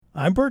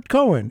I'm Bert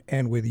Cohen,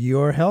 and with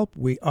your help,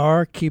 we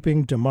are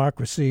keeping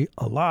democracy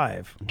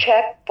alive.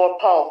 Check for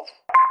pulse.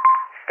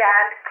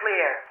 Stand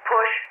clear.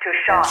 Push to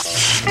shot.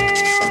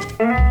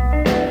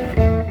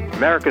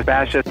 America's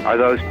fascists are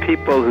those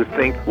people who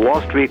think Wall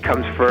Street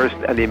comes first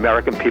and the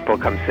American people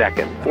come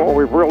second. What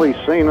we've really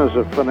seen is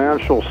a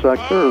financial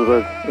sector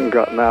that's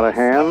gotten out of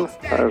hand,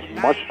 has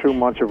much too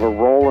much of a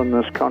role in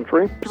this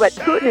country. What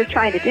Putin is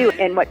trying to do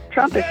and what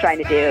Trump is trying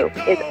to do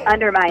is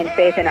undermine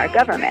faith in our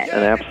government.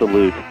 An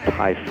absolute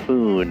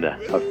typhoon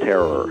of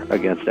terror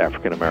against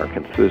African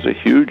Americans. There's a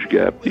huge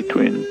gap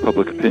between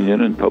public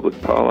opinion and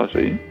public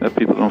policy that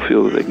people don't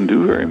feel that they can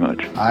do very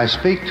much. I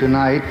speak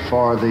tonight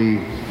for the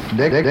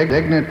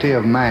dignity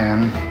of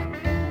man.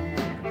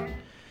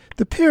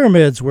 The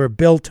pyramids were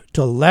built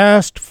to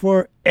last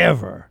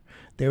forever.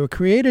 They were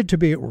created to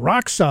be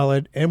rock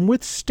solid and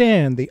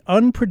withstand the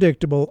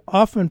unpredictable,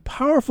 often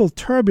powerful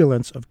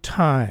turbulence of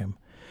time.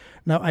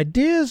 Now,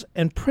 ideas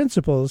and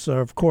principles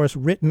are, of course,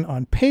 written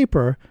on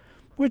paper,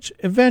 which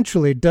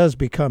eventually does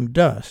become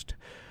dust.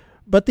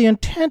 But the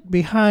intent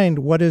behind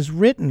what is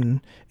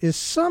written is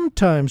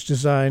sometimes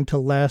designed to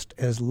last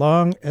as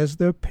long as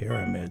the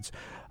pyramids.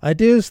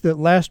 Ideas that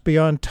last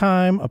beyond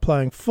time,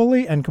 applying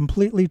fully and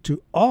completely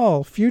to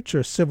all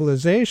future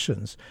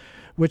civilizations,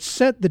 which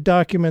set the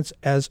documents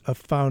as a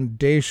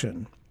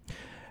foundation.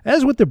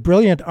 As with the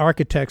brilliant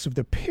architects of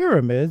the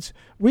pyramids,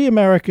 we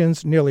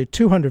Americans, nearly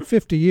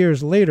 250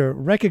 years later,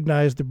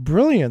 recognize the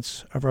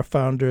brilliance of our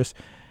founders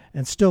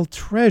and still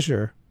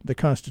treasure the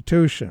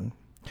Constitution.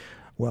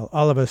 Well,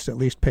 all of us at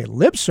least pay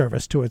lip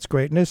service to its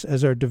greatness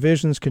as our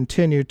divisions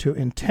continue to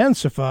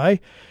intensify.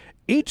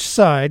 Each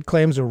side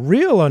claims a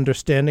real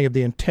understanding of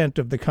the intent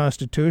of the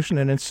Constitution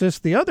and insists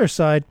the other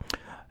side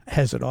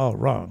has it all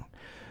wrong.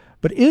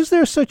 But is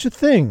there such a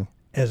thing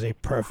as a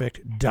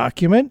perfect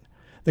document?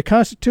 The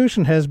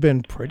Constitution has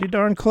been pretty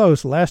darn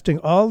close, lasting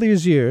all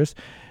these years,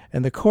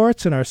 and the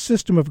courts and our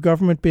system of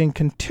government being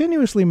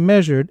continuously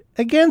measured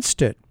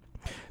against it.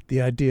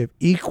 The idea of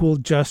equal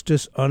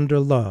justice under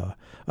law,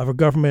 of a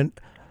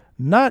government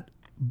not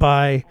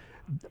by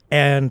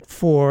and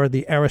for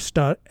the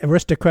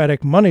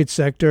aristocratic moneyed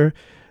sector,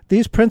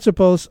 these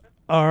principles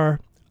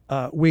are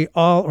we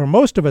all, or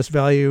most of us,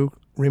 value,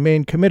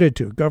 remain committed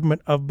to.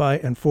 Government of, by,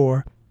 and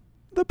for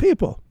the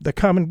people, the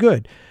common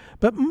good.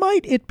 But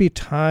might it be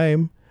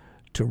time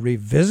to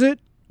revisit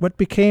what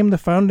became the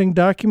founding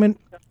document?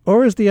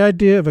 Or is the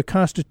idea of a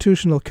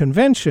constitutional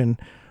convention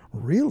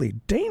really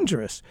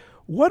dangerous?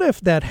 What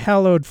if that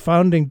hallowed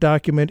founding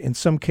document in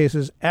some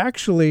cases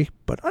actually,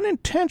 but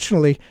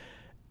unintentionally,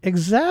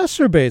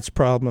 exacerbates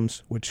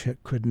problems which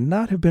could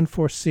not have been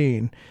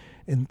foreseen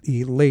in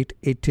the late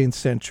 18th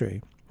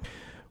century?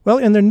 Well,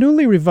 in their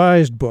newly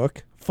revised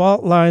book,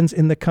 Fault Lines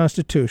in the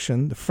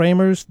Constitution, the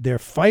Framers, Their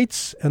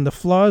Fights, and the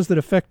Flaws That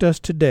Affect Us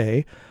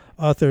Today,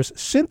 authors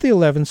Cynthia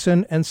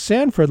Levinson and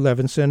Sanford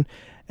Levinson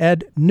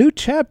add new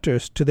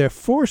chapters to their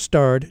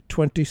 4-starred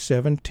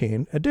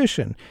 2017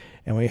 edition.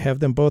 And we have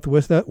them both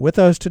with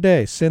us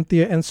today,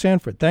 Cynthia and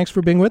Sanford. Thanks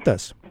for being with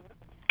us.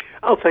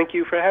 Oh, thank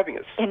you for having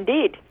us.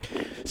 Indeed.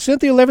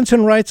 Cynthia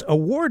Levinson writes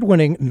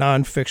award-winning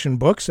nonfiction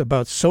books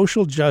about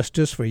social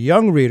justice for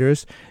young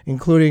readers,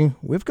 including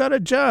We've Got a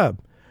Job,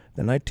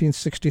 the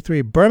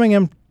 1963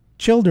 Birmingham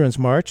Children's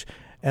March,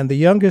 and The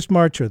Youngest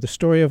Marcher, the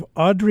story of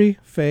Audrey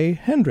Faye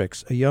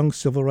Hendricks, a young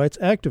civil rights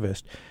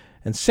activist.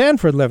 And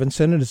Sanford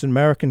Levinson is an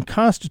American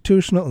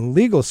constitutional and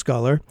legal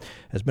scholar,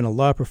 has been a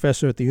law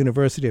professor at the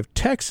University of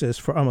Texas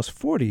for almost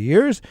 40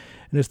 years,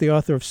 and is the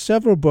author of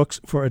several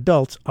books for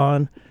adults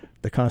on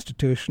the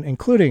Constitution,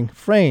 including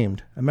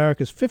Framed,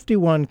 America's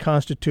 51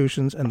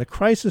 Constitutions and the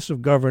Crisis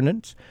of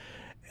Governance,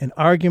 an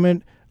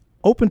argument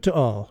open to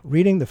all,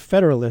 reading the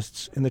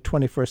Federalists in the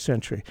 21st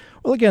century.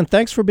 Well, again,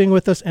 thanks for being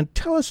with us, and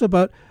tell us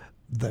about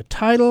the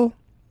title,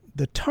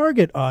 the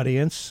target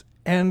audience,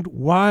 and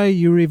why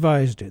you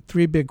revised it.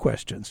 3 big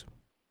questions.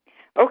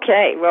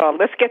 Okay, well,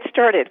 let's get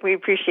started. We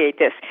appreciate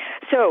this.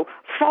 So,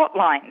 fault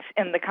lines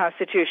in the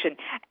Constitution.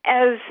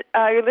 As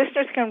your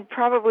listeners can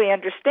probably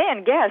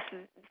understand, guess,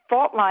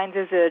 fault lines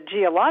is a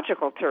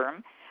geological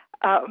term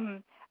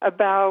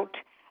about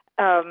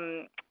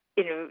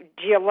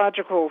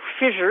geological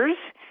fissures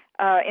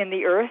in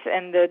the earth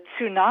and the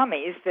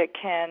tsunamis that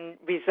can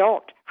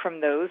result from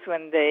those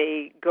when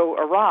they go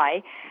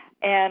awry.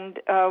 And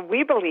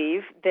we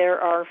believe there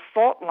are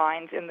fault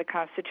lines in the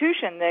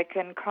Constitution that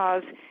can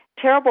cause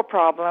terrible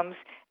problems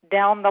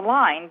down the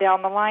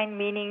line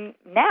meaning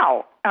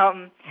now.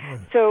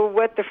 So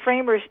what the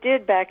framers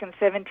did back in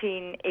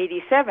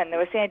 1787,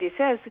 though as Sandy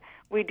says,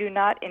 we do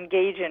not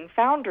engage in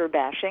founder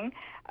bashing.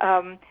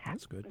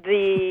 That's good.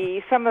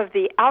 Some of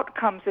the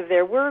outcomes of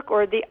their work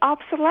or the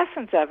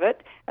obsolescence of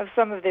it, of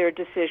some of their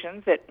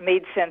decisions that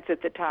made sense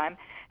at the time,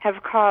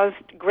 have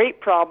caused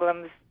great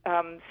problems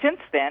since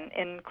then,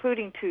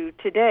 including to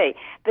today.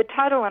 The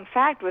title, in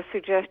fact, was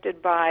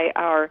suggested by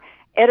our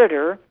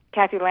editor,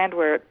 Kathy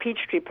Landwehr at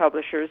Peachtree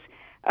Publishers,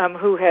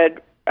 who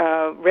had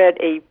read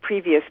a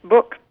previous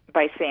book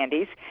by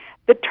Sandy's.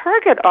 The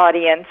target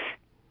audience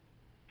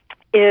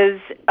is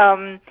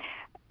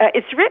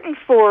It's written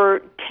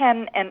for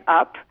 10 and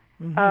up.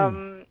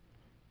 Mm-hmm.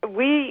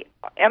 We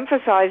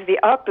emphasize the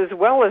up as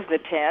well as the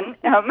 10.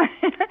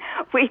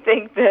 We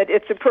think that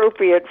it's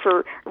appropriate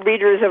for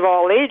readers of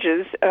all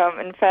ages.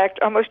 In fact,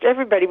 almost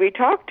everybody we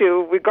talk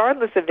to,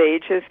 regardless of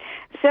age, has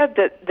said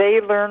that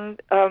they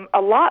learned a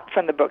lot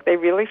from the book. They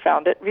really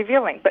found it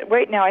revealing. But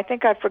wait, now I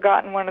think I've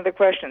forgotten one of the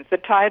questions. The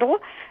title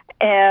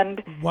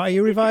and why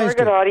you revised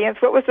target audience.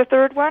 What was the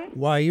third one?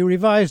 Why you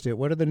revised it.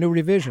 What are the new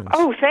revisions?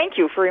 Oh, thank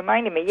you for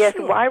reminding me. Yes,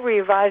 why we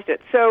revised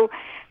it. So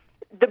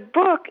the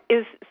book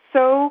is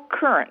so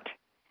current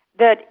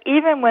that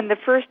even when the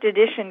first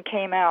edition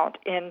came out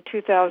in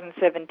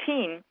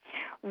 2017,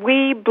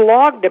 we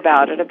blogged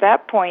about it at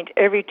that point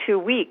every 2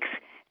 weeks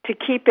to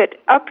keep it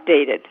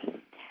updated.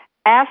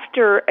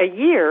 After a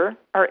year,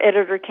 our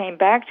editor came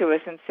back to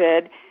us and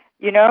said,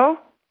 in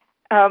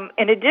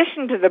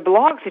addition to the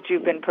blogs that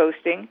you've been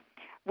posting,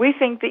 we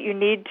think that you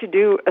need to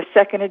do a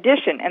second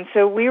edition. And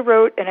so we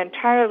wrote an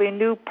entirely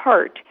new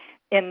part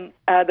in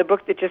the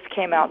book that just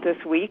came out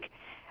this week,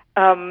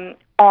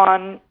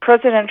 on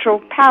presidential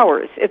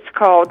powers. It's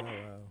called,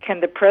 Can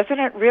the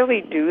President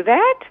Really Do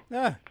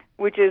That?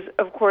 Which is,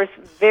 of course,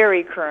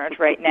 very current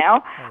right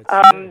now.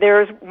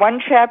 There's one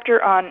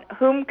chapter on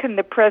whom can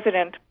the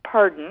President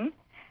pardon,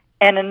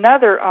 and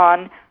another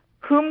on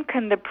whom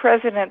can the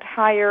President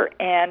hire,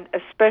 and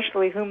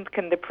especially whom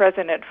can the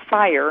President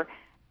fire,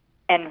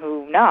 and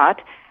who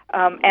not,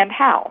 and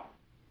how.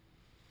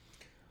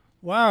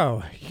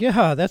 Wow,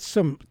 yeah, that's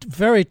some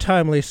very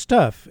timely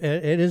stuff.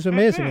 It is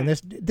amazing, and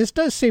this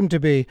does seem to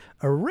be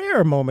a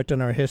rare moment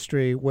in our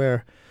history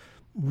where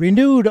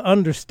renewed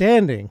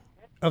understanding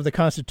of the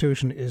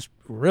Constitution is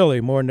really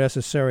more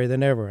necessary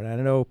than ever. And I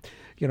know,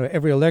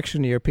 every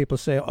election year people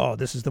say, "Oh,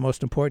 this is the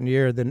most important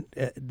year than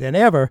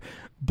ever,"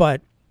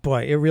 but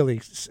boy, it really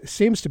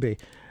seems to be.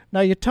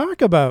 Now, you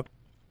talk about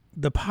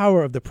the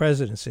power of the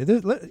presidency.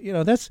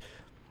 That's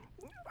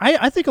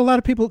I think a lot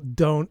of people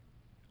don't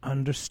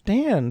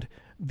understand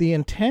the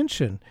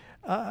intention.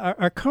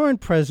 Our current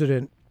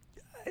president,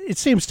 it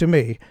seems to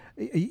me,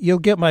 you'll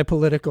get my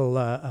political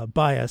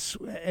bias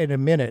in a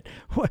minute,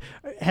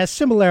 has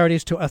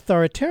similarities to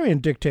authoritarian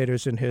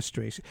dictators in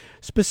history.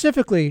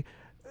 Specifically,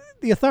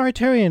 the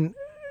authoritarian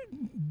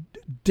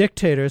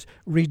dictators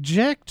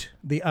reject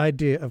the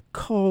idea of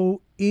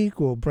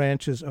co-equal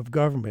branches of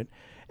government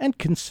and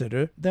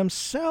consider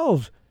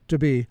themselves to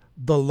be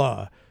the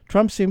law.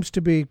 Trump seems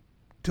to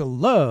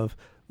love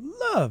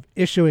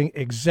issuing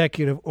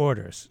executive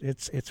orders.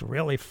 It's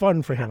really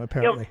fun for him,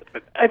 apparently.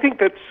 I think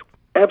that's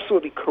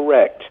absolutely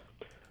correct.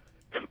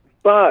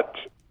 But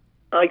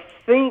I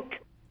think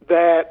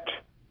that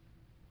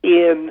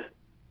in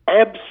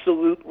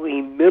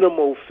absolutely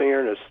minimal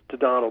fairness to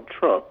Donald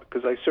Trump,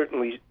 because I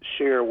certainly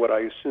share what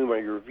I assume are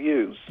your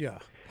views,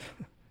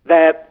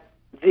 that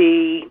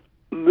the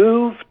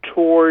move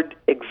toward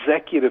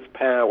executive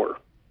power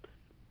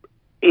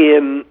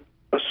in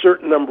a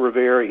certain number of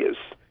areas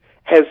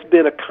has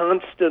been a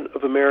constant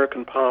of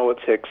American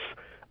politics,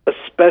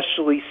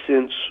 especially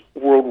since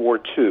World War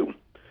II,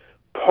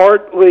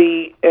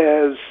 partly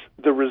as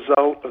the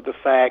result of the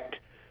fact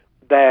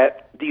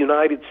that the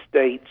United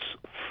States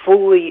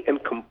fully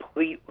and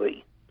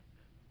completely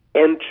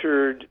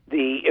entered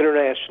the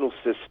international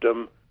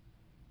system,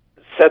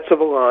 sets of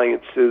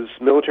alliances,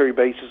 military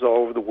bases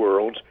all over the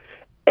world,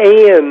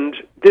 and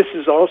this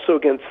is also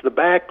against the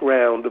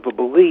background of a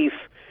belief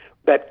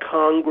that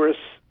Congress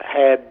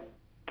had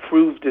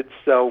proved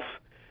itself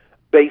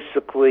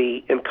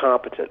basically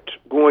incompetent,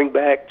 going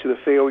back to the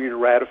failure to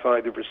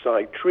ratify the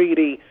Versailles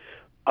Treaty,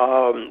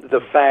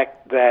 the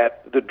fact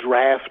that the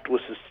draft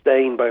was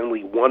sustained by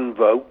only one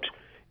vote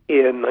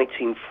in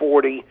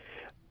 1940,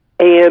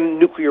 and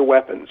nuclear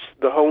weapons,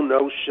 the whole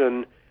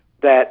notion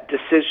that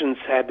decisions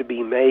had to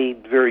be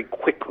made very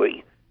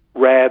quickly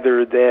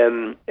rather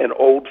than an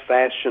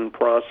old-fashioned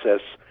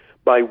process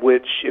by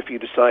which, if you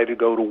decided to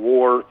go to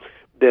war,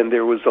 then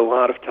there was a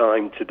lot of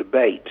time to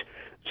debate.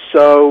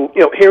 So,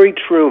 Harry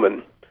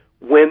Truman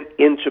went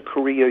into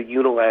Korea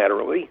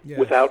unilaterally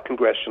without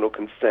congressional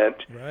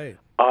consent,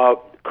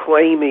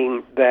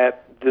 claiming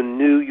that the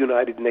new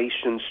United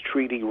Nations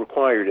treaty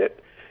required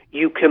it.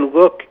 You can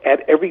look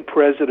at every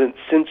president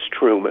since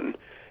Truman,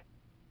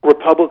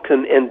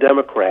 Republican and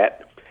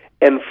Democrat,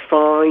 and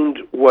find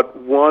what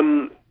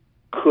one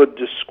could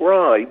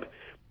describe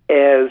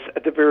as,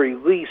 at the very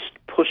least,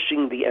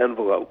 pushing the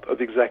envelope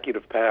of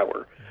executive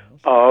power.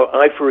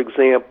 I, for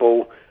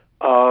example,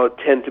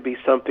 tend to be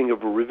something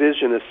of a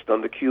revisionist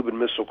on the Cuban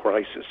Missile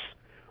Crisis,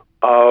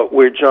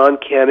 where John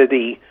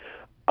Kennedy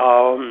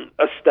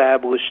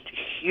established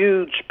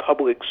huge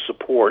public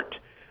support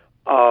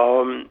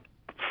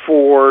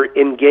for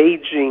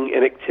engaging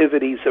in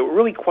activities that were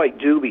really quite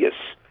dubious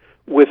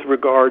with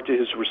regard to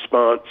his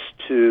response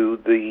to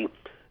the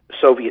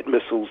Soviet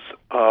missiles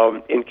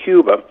in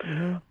Cuba.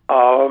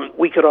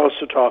 We could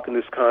also talk in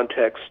this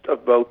context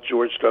of both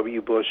George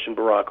W. Bush and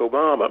Barack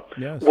Obama.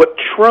 What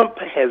Trump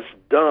has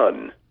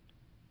done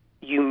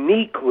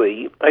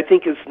uniquely, I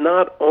think, is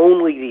not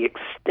only the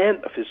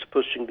extent of his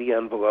pushing the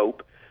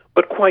envelope,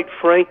 but quite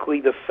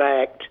frankly, the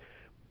fact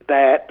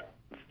that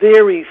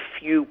very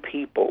few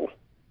people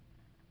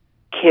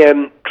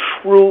can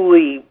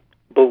truly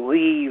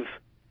believe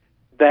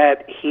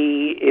that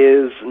he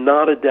is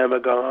not a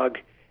demagogue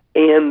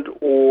and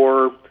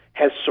or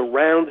has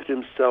surrounded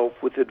himself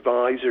with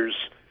advisors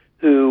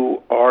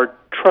who are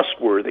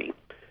trustworthy.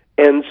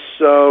 And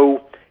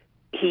so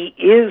he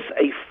is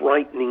a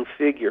frightening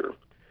figure.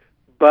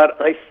 But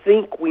I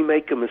think we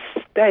make a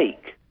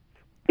mistake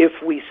if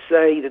we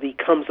say that he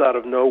comes out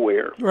of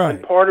nowhere. Right.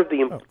 And part of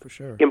the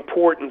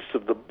importance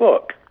of the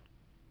book,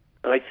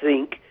 I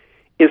think,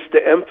 is to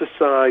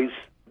emphasize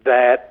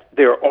that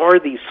there are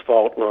these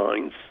fault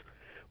lines.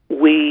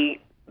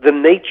 The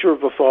nature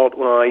of a fault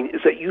line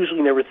is that you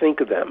usually never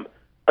think of them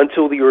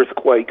until the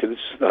earthquake or the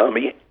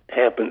tsunami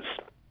happens.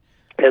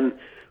 And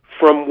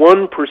from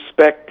one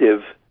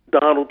perspective,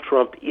 Donald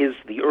Trump is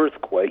the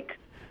earthquake,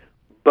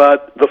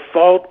 but the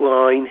fault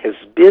line has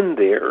been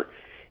there,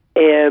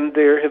 and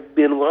there have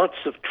been lots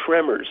of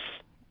tremors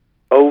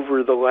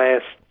over the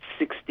last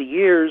 60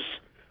 years,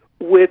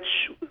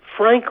 which,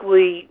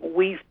 frankly,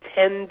 we've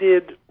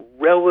tended,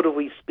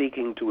 relatively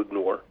speaking, to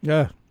ignore.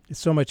 Yeah, it's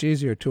so much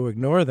easier to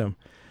ignore them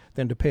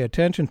than to pay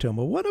attention to them.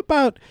 Well, what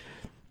about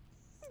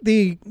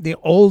the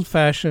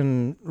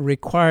old-fashioned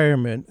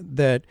requirement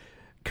that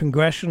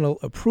congressional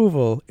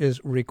approval is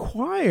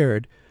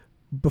required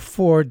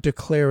before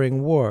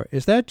declaring war?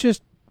 Is that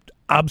just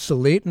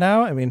obsolete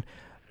now? I mean,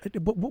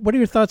 what are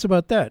your thoughts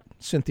about that,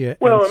 Cynthia?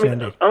 Well, and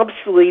Sandy?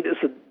 Obsolete is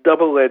a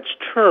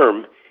double-edged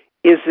term.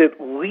 Is it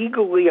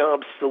legally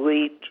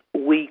obsolete?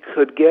 We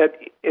could get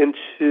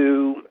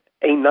into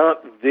a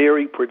not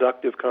very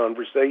productive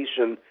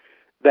conversation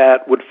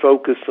that would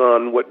focus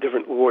on what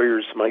different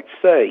lawyers might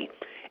say.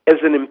 As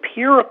an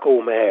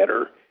empirical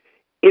matter,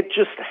 it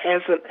just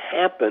hasn't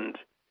happened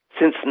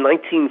since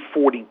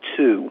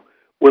 1942,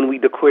 when we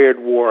declared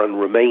war on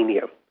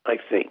Romania, I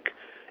think.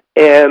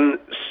 And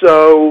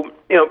so,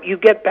 you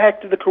get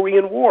back to the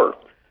Korean War.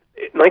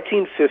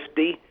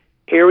 1950,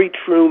 Harry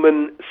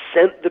Truman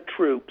sent the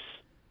troops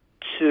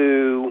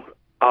to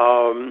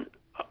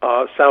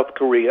South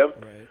Korea.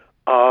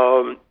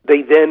 Right.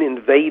 They then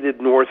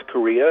invaded North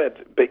Korea,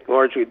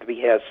 largely at the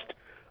behest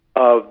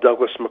of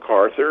Douglas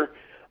MacArthur.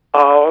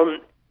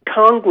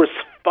 Congress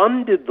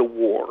funded the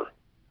war,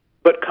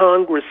 but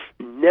Congress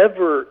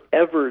never,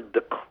 ever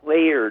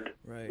declared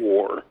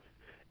war.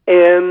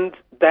 And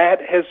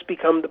that has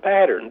become the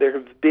pattern. There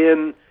have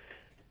been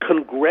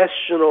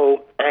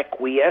congressional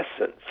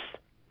acquiescence.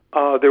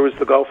 There was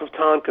the Gulf of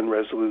Tonkin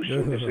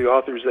resolution. There's the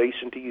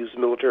authorization to use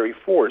military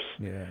force.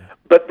 Yeah.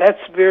 But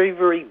that's very,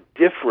 very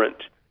different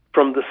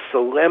from the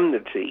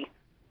solemnity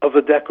of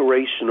a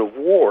declaration of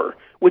war,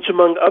 which,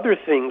 among other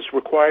things,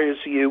 requires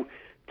you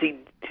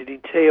to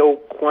detail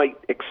quite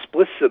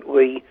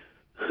explicitly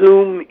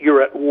whom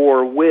you're at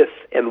war with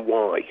and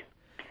why.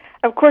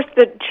 Of course,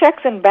 the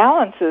checks and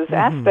balances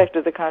aspect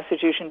of the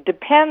Constitution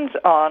depends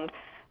on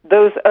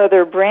those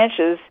other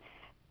branches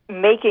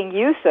making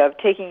use of,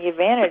 taking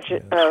advantage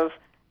of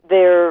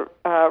their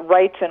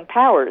rights and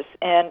powers.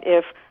 And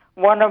if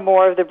one or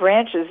more of the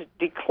branches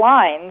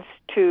declines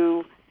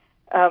to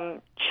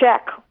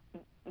check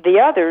the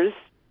others,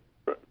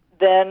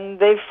 then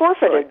they've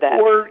forfeited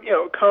that. Or,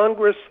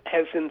 Congress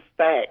has in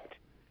fact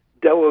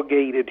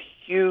delegated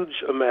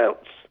huge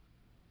amounts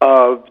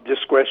of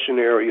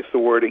discretionary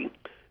authority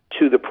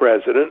to the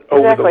president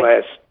over the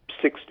last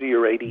 60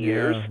 or 80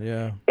 years.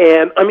 Yeah.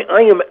 And,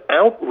 I am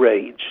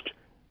outraged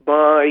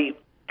by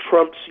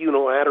Trump's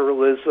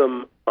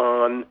unilateralism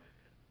on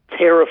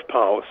tariff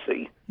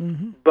policy.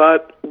 Mm-hmm.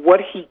 But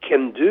what he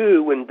can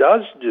do and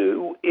does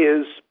do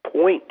is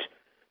point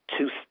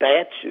to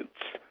statutes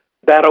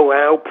that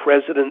allow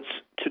presidents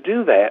to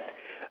do that.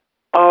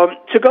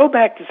 To go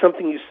back to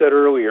something you said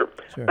earlier,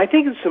 I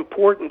think it's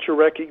important to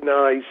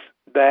recognize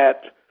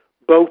that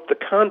both the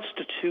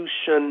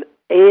Constitution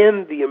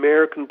and the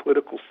American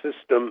political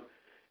system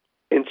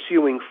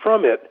ensuing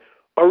from it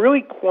are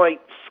really quite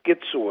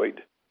schizoid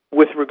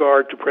with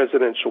regard to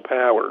presidential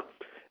power.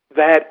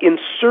 That in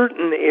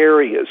certain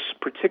areas,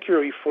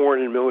 particularly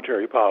foreign and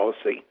military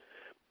policy,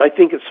 I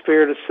think it's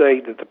fair to say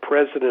that the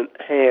president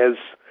has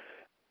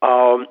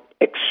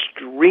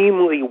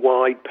extremely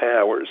wide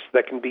powers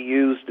that can be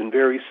used in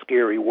very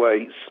scary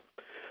ways.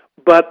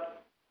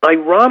 But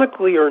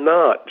ironically or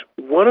not,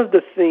 one of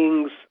the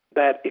things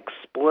that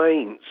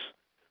explains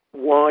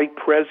why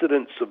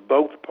presidents of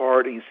both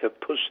parties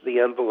have pushed the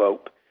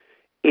envelope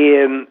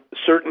in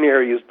certain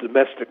areas of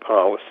domestic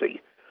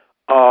policy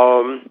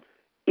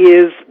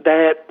is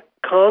that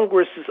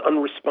Congress is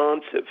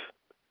unresponsive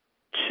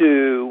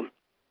to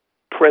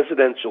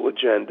presidential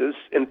agendas,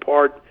 in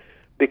part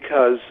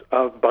because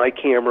of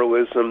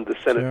bicameralism, the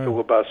Senate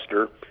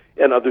filibuster,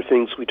 and other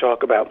things we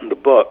talk about in the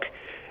book.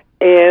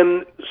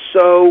 And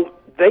so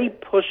they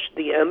push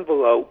the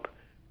envelope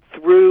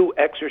through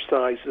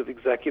exercise of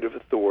executive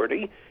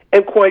authority.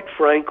 And quite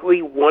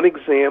frankly, one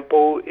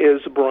example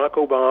is Barack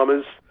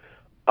Obama's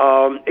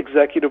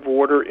executive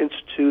order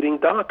instituting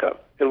DACA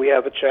and we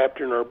have a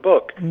chapter in our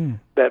book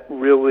that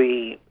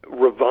really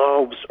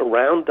revolves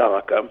around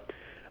DACA.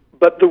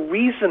 But the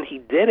reason he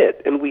did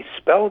it, and we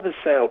spell this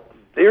out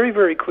very,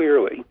 very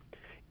clearly,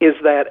 is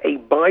that a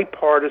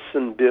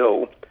bipartisan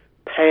bill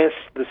passed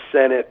the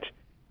Senate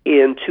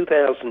in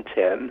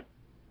 2010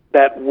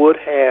 that would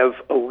have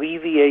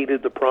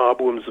alleviated the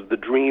problems of the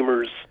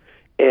Dreamers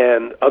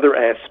and other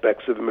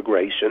aspects of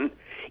immigration.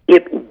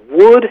 It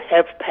would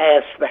have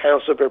passed the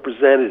House of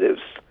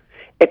Representatives,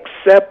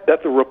 except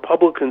that the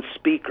Republican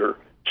Speaker,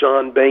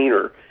 John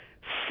Boehner,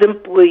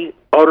 simply,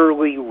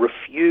 utterly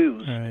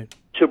refused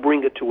to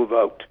bring it to a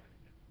vote.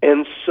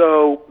 And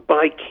so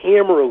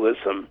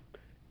bicameralism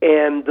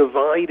and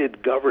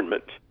divided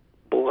government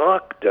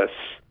blocked us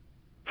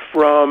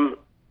from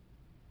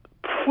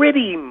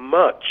pretty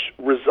much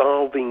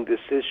resolving this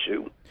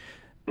issue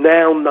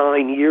now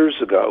 9 years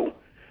ago.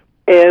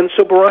 And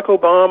so Barack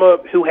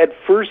Obama, who had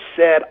first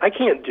said, I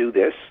can't do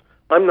this,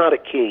 I'm not a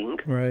king,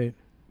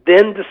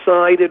 then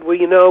decided, well,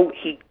 you know,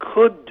 he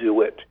could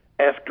do it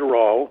after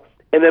all,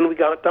 and then we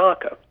got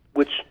DACA,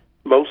 which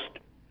most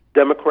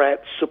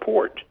Democrats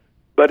support.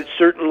 But it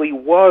certainly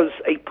was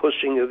a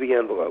pushing of the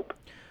envelope.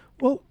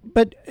 Well,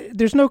 but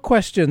there's no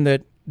question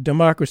that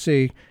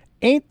democracy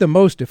ain't the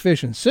most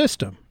efficient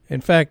system.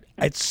 In fact,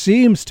 it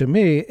seems to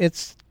me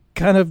it's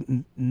kind of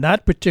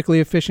not particularly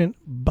efficient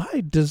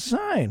by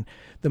design.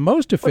 The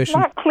most efficient...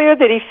 Well, it's not clear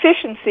that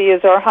efficiency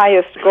is our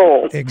highest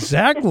goal.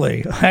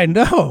 Exactly. I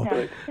know.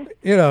 Yeah.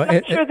 You know, I'm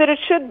not sure that it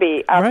should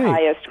be our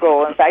highest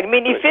goal, in fact. I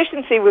mean,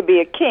 efficiency would be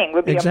a king,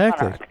 would be a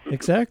monarch.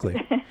 Exactly.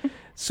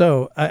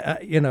 So,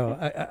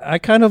 I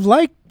kind of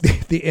like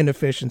the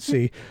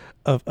inefficiency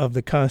of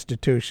the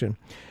Constitution.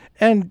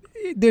 And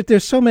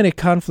there's so many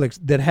conflicts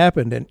that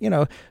happened, and, you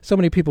know, so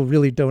many people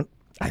really don't,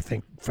 I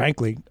think,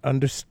 frankly,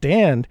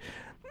 understand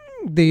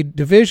the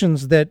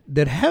divisions that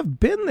have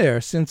been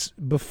there since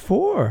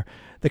before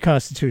the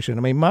Constitution.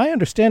 I mean, my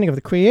understanding of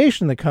the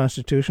creation of the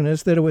Constitution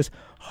is that it was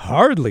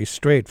hardly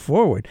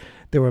straightforward.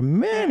 There were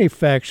many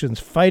factions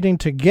fighting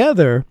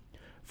together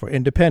for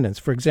independence.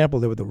 For example,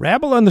 there were the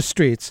rabble on the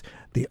streets,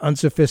 the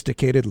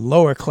unsophisticated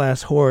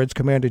lower-class hordes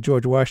Commander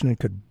George Washington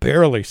could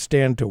barely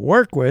stand to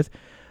work with.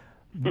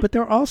 But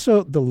there are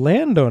also the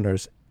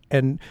landowners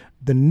and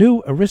the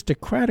new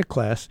aristocratic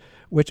class,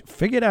 which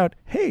figured out,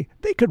 hey,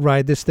 they could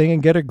ride this thing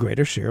and get a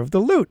greater share of the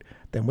loot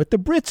than with the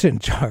Brits in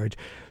charge.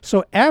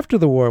 So after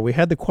the war, we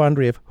had the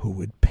quandary of who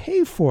would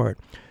pay for it.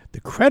 The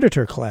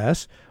creditor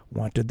class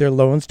wanted their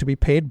loans to be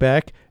paid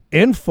back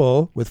in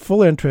full with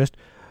full interest,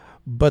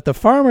 but the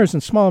farmers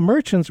and small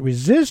merchants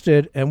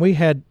resisted, and we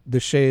had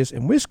the Shays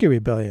and Whiskey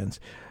rebellions.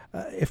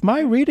 If my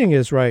reading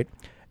is right,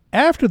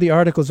 after the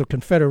Articles of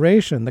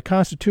Confederation, the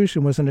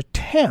Constitution was an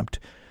attempt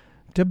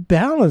to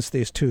balance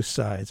these two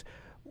sides.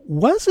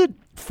 Was it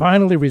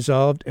finally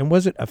resolved, and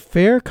was it a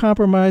fair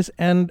compromise,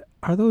 and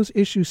are those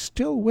issues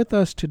still with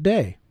us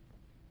today?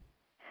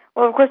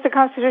 Well, of course, the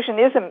Constitution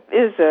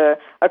is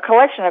a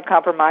collection of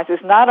compromises,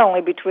 not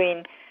only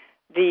between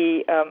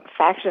the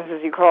factions,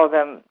 as you call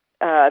them,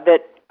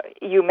 that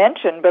you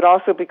mentioned, but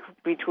also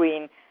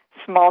between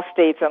small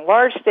states and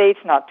large states,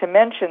 not to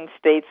mention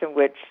states in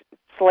which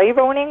slave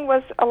owning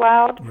was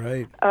allowed.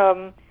 Right.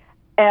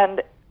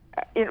 And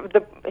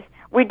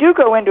we do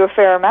go into a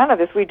fair amount of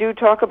this. We do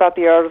talk about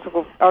the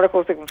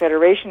Articles of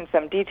Confederation in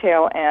some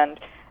detail and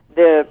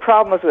the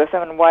problems with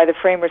them and why the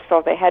framers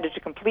felt they had to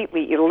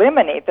completely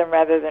eliminate them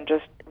rather than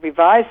just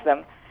revise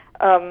them.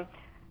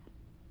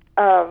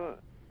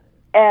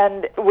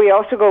 And we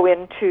also go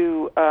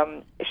into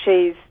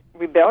Shays'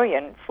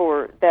 rebellion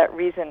for that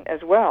reason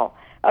as well.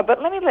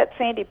 But let me let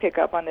Sandy pick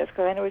up on this,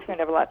 because I know he's going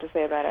to have a lot to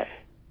say about it.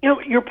 You know,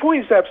 your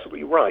point is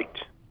absolutely right,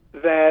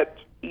 that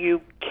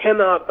you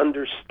cannot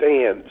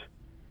understand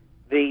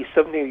the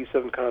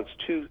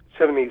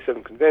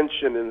 1787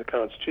 Convention and the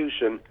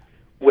Constitution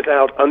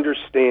without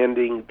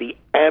understanding the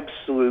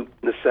absolute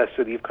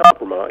necessity of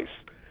compromise.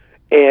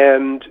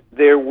 And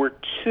there were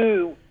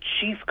two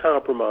chief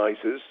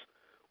compromises,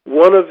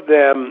 one of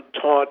them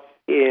taught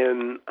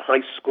in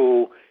high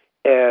school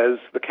as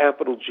the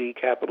capital G,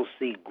 capital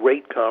C,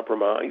 Great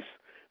Compromise.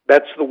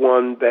 That's the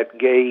one that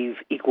gave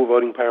equal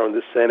voting power in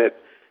the Senate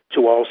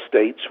to all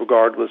states,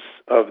 regardless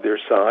of their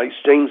size.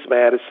 James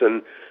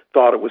Madison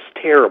thought it was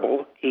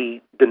terrible.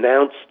 He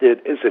denounced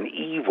it as an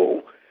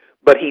evil,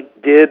 but he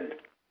did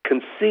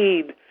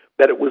concede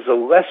that it was a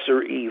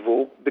lesser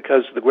evil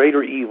because the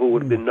greater evil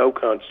would have been no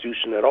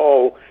constitution at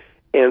all,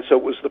 and so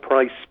it was the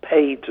price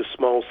paid to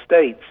small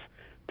states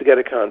to get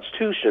a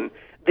constitution.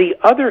 The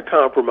other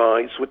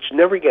compromise, which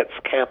never gets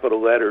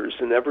capital letters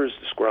and never is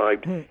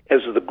described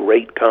as the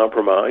Great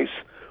Compromise,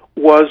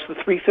 was the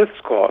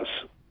 3/5 Clause,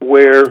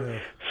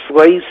 where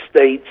slave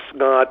states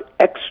got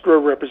extra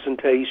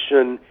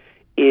representation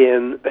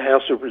in the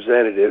House of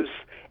Representatives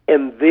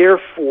and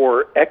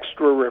therefore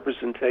extra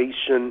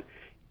representation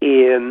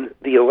in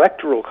the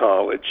Electoral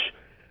College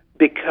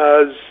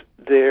because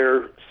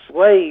their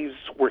slaves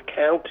were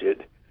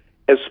counted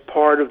as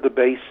part of the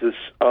basis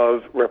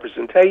of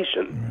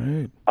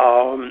representation.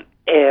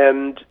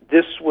 And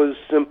this was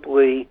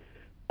simply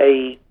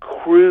a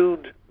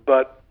crude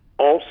but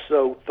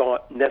also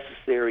thought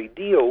necessary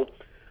deal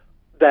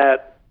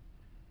that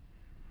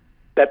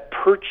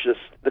purchased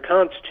the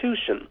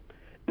Constitution.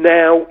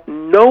 Now,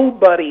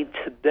 nobody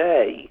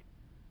today,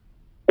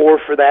 or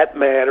for that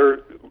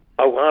matter,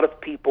 a lot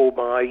of people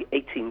by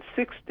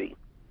 1860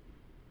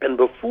 and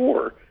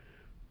before,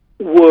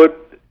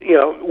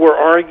 were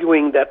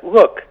arguing that,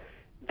 look,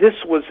 this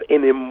was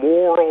an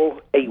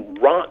immoral, a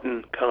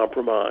rotten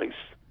compromise.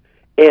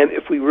 And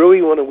if we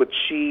really want to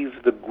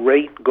achieve the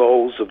great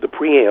goals of the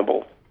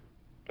preamble,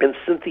 and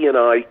Cynthia and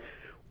I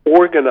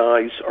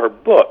organize our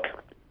book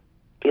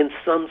in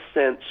some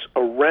sense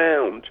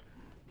around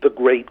the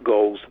great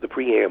goals of the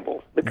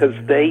preamble, because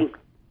they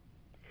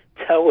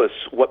tell us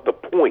what the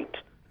point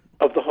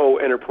of the whole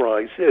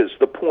enterprise is.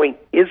 The point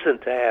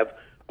isn't to have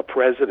a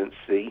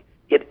presidency.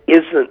 It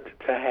isn't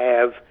to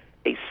have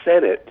a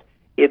Senate.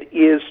 It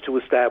is to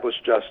establish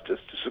justice,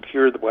 to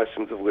secure the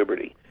blessings of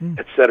liberty,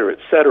 et cetera, et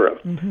cetera.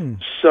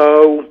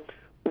 So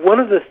one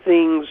of the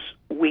things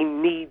we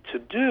need to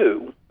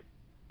do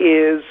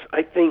is,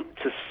 I think,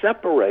 to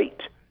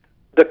separate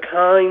the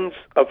kinds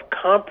of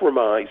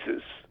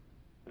compromises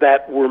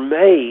that were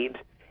made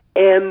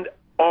and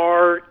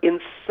are, in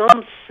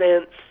some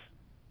sense,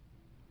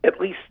 at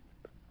least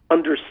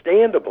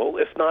understandable,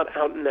 if not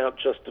out and out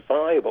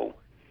justifiable,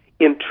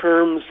 in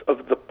terms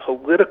of the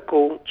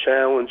political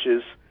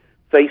challenges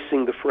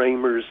facing the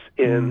framers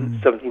in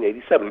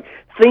 1787.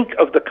 Think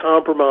of the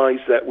compromise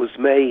that was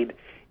made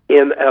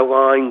in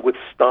allying with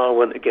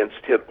Stalin against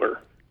Hitler.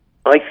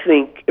 I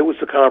think it was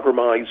a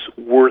compromise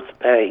worth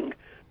paying.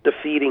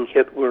 Defeating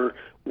Hitler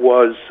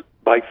was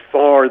by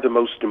far the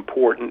most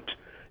important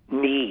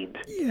need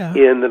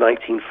in the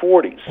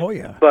 1940s. Oh,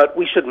 yeah. But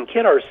we shouldn't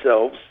kid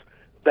ourselves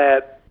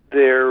that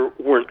there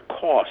weren't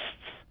costs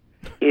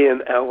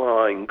in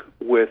allying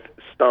with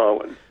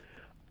Stalin.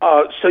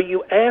 So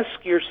you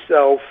ask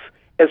yourself,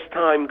 as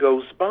time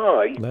goes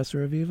by,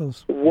 lesser of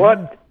evils.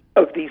 What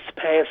of these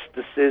past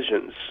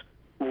decisions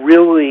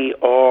really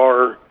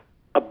are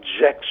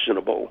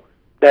objectionable,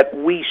 that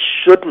we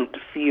shouldn't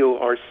feel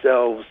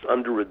ourselves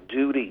under a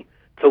duty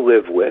to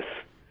live with?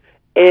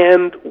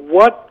 And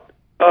what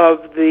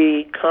of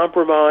the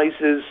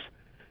compromises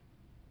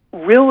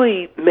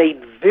really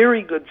made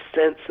very good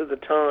sense at the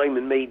time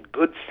and made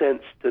good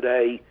sense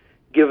today,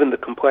 given the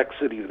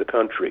complexity of the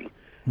country?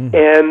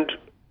 And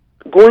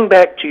going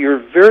back to your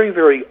very,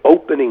 very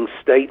opening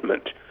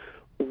statement,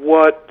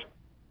 what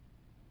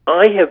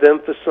I have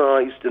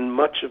emphasized in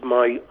much of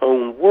my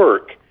own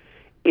work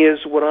is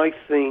what I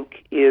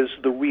think is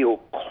the real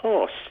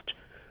cost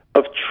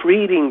of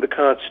treating the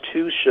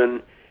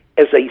Constitution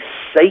as a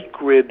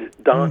sacred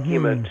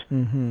document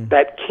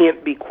that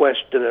can't be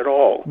questioned at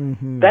all.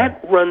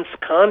 That runs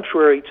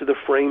contrary to the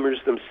framers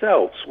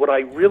themselves. What I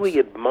really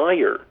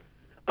admire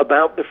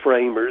about the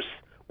framers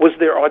was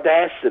their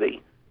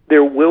audacity,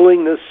 their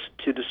willingness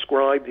to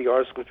describe the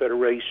Articles of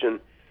Confederation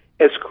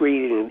as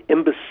creating an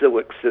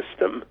imbecilic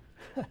system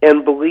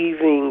and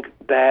believing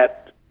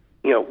that,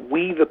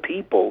 we the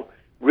people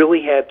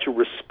really had to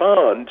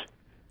respond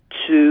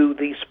to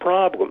these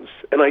problems.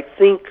 And I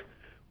think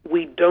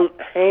we don't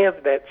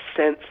have that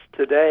sense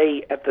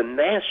today at the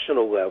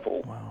national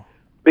level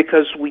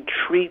because we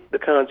treat the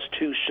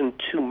Constitution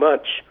too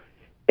much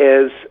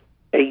as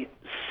a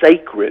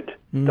sacred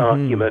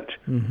document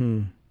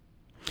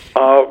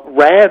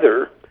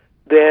rather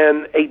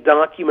than a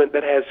document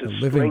that has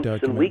its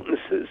strengths and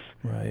weaknesses.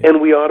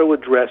 And we ought to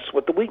address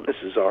what the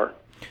weaknesses are.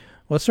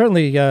 Well,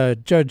 certainly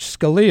Judge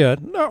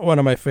Scalia, not one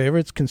of my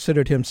favorites,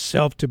 considered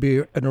himself to be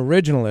an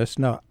originalist.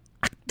 Now,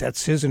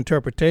 that's his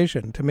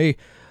interpretation. To me,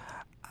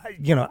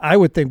 I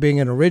would think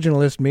being an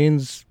originalist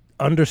means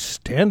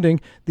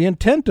understanding the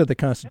intent of the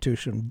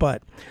Constitution,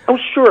 but... Oh,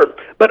 sure.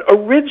 But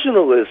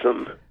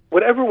originalism,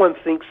 whatever one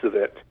thinks of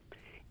it,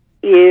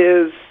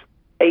 is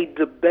a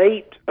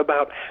debate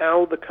about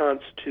how the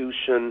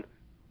Constitution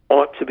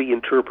ought to be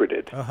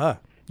interpreted.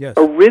 Yes.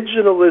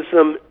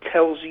 Originalism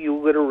tells you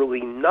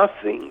literally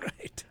nothing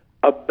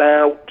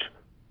about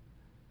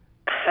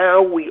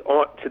how we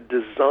ought to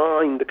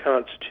design the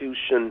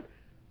Constitution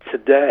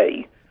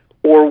today,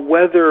 or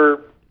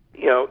whether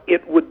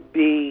it would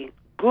be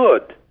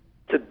good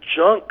to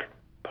junk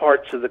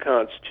parts of the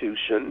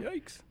Constitution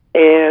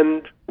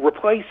and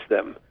replace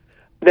them.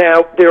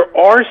 Now, there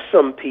are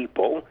some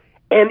people,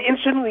 and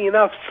interestingly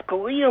enough,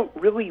 Scalia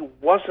really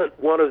wasn't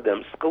one of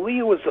them.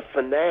 Scalia was a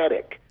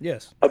fanatic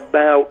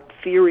about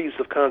theories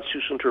of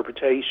constitutional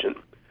interpretation,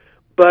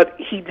 but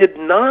he did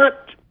not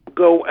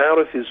go out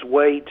of his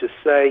way to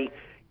say,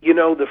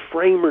 the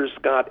framers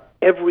got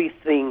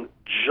everything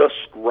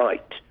just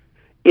right.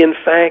 In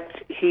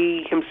fact,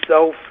 he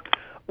himself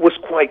was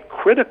quite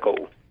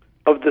critical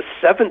of the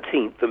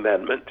 17th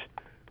Amendment,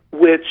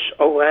 which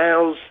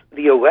allows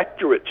the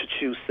electorate to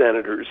choose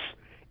senators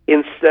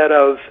instead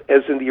of,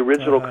 as in the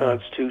original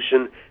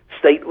Constitution,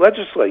 state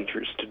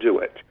legislatures to do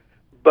it.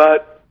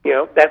 But,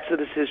 that's a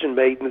decision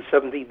made in the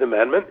 17th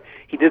Amendment.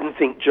 He didn't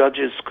think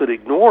judges could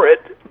ignore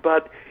it,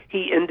 but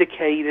he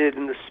indicated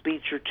in the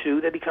speech or two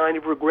that he kind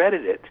of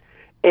regretted it.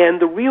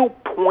 And the real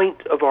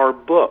point of our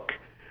book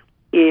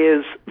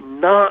is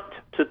not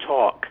to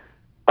talk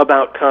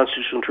about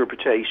constitutional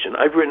interpretation.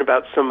 I've written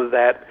about some of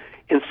that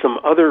in some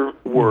other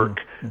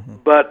work,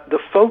 but the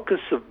focus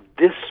of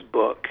this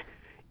book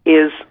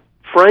is,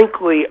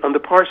 frankly, on the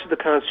parts of the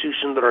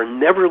Constitution that are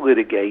never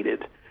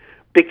litigated,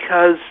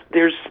 because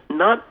there's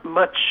not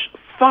much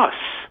fuss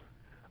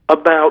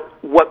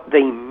about what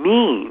they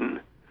mean.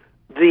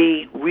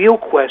 The real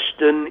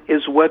question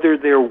is whether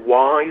they're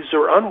wise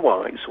or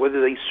unwise,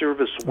 whether they serve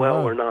us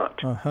well or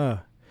not.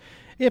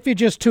 If you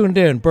just tuned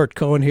in, Bert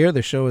Cohen here.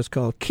 The show is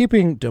called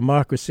Keeping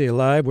Democracy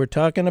Alive. We're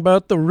talking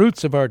about the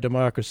roots of our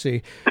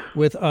democracy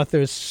with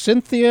authors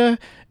Cynthia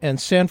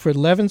and Sanford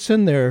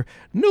Levinson. Their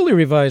newly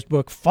revised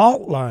book,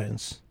 Fault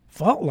Lines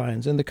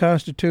in the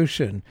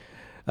Constitution.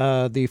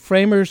 The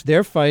framers,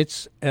 their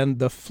fights, and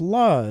the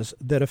flaws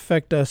that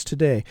affect us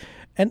today.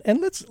 And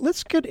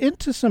let's get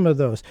into some of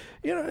those.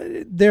 You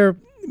know, there are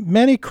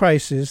many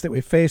crises that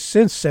we faced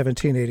since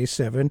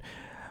 1787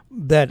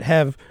 that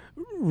have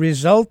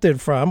resulted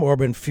from or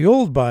been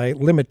fueled by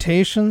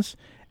limitations,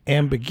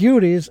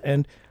 ambiguities,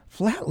 and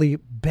flatly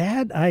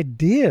bad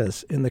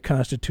ideas in the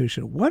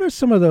Constitution. What are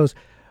some of those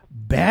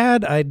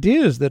bad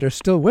ideas that are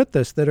still with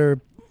us that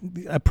are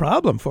a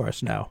problem for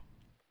us now?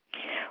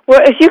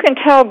 Well, as you can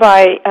tell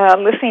by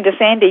listening to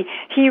Sandy,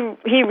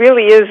 he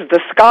really is the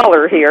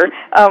scholar here,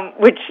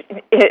 which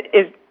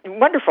is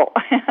wonderful.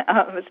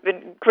 It's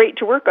been great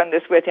to work on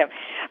this with him.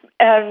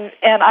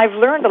 And I've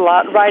learned a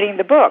lot writing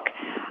the book.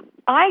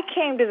 I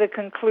came to the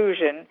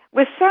conclusion,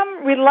 with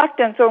some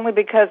reluctance only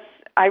because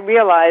I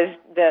realized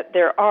that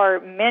there are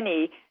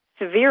many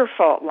severe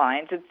fault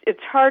lines. It's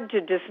hard to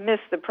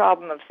dismiss the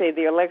problem of, say,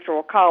 the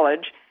Electoral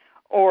College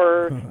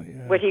or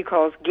what he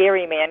calls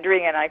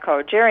gerrymandering, and I call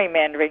it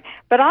gerrymandering.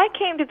 But I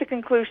came to the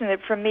conclusion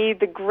that, for me,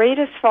 the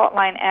greatest fault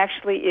line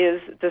actually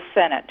is the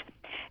Senate.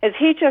 As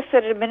he just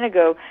said a minute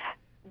ago,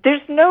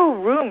 there's no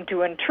room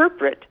to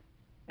interpret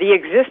the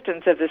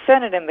existence of the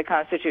Senate in the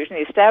Constitution,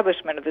 the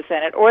establishment of the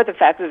Senate, or the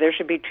fact that there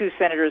should be 2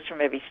 senators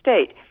from every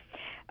state.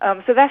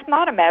 So that's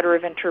not a matter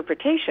of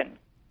interpretation.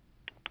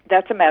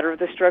 That's a matter of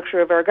the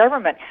structure of our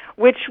government,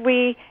 which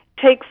we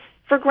take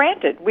for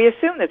granted. We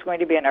assume there's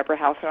going to be an upper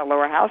house and a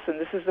lower house, and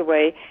this is the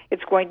way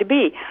it's going to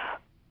be.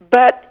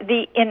 But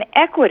the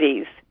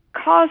inequities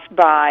caused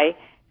by,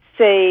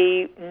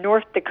 say,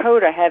 North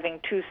Dakota having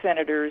 2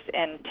 senators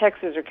and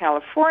Texas or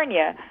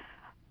California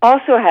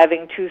also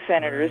having 2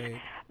 senators,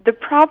 the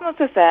problems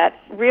with that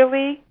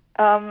really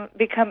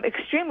become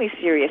extremely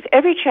serious.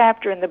 Every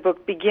chapter in the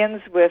book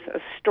begins with a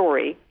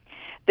story.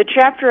 The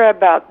chapter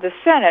about the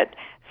Senate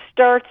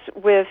starts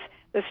with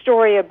the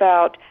story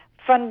about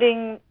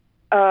funding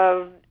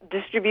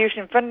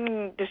distribution of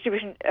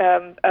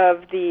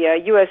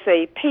the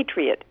USA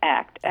Patriot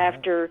Act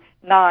after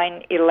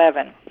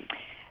 9/11.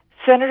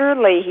 Senator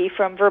Leahy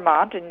from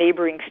Vermont, a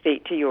neighboring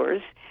state to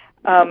yours,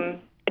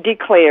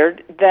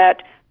 declared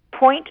that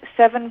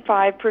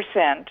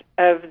 0.75%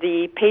 of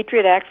the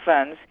Patriot Act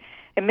funds,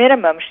 a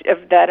minimum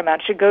of that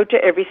amount, should go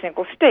to every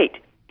single state.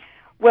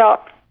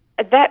 Well,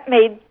 that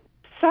made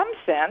some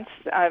sense,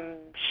 I'm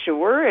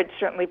sure. It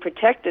certainly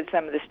protected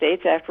some of the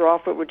states. After all,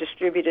 if it were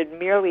distributed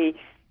merely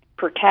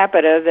per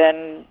capita,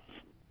 then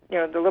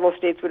the little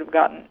states would have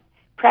gotten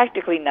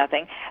practically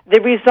nothing.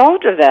 The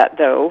result of that,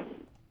 though,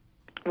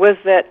 was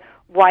that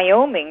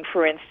Wyoming,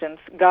 for instance,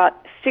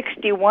 got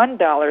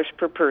 $61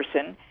 per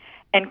person,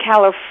 and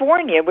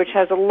California, which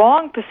has a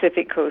long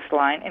Pacific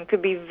coastline and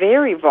could be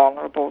very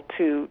vulnerable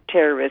to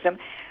terrorism,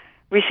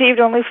 received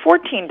only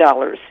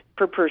 $14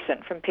 per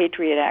person from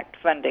Patriot Act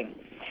funding.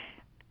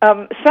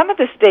 Some of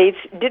the states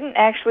didn't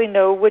actually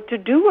know what to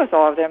do with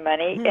all of their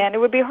money, and it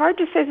would be hard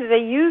to say that they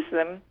used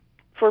them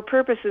for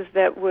purposes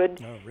that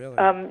would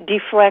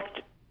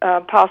deflect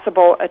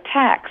possible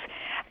attacks.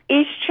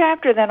 Each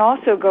chapter then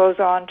also goes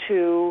on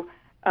to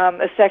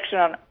a section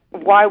on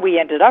why we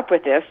ended up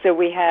with this. So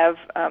we have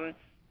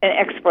an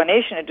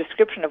explanation, a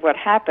description of what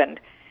happened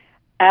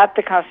at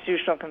the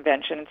Constitutional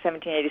Convention in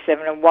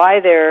 1787 and why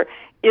there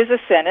is a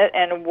Senate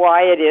and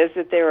why it is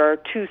that there are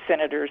 2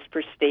 senators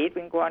per state.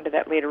 We can go on to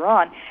that later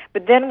on.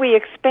 But then we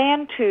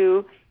expand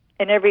to,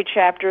 in every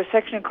chapter, a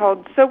section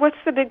called, So What's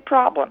the Big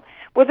Problem?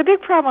 Well, the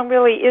big problem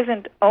really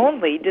isn't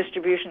only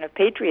distribution of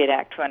Patriot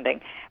Act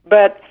funding,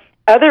 but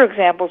other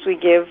examples we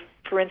give,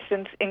 for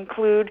instance,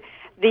 include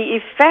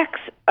the effects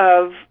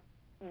of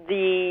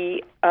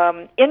the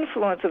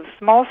influence of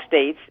small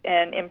states,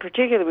 and in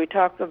particular we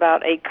talk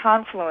about a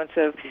confluence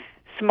of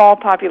small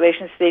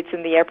population states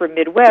in the upper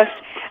Midwest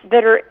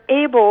that are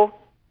able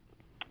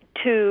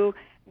to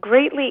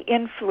greatly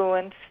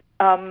influence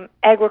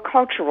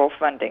agricultural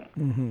funding.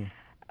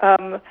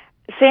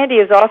 Sandy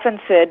has often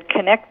said,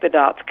 connect the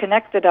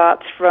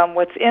dots from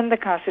what's in the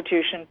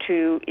Constitution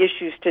to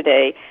issues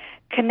today.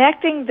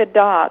 Connecting the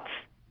dots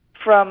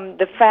from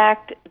the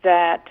fact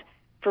that,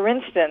 for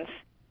instance,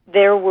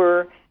 there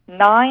were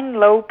 9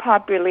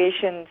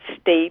 low-population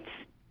states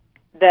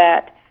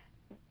that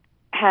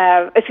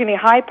have,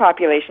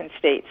 high-population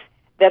states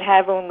that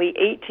have only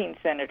 18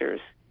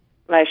 senators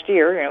last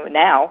year,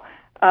 now,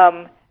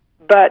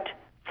 but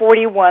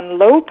 41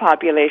 low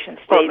population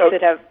states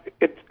that have...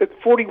 It's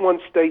 41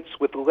 states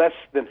with less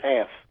than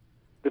half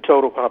the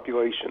total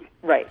population.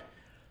 Right.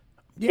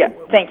 Yeah,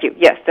 thank you.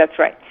 Yes, that's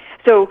right.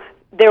 So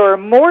there are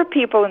more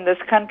people in this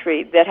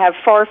country that have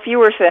far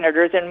fewer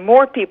senators and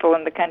more people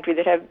in the country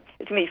that have,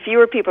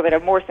 fewer people that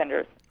have more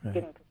senators.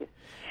 Right.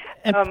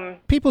 And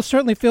people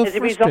certainly feel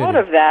frustrated. As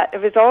a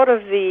result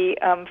of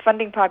the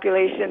funding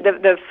population,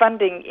 the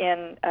funding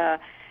in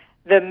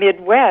the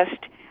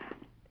Midwest,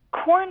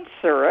 corn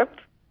syrup,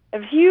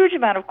 a huge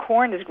amount of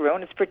corn is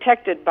grown. It's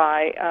protected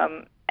by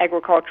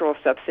agricultural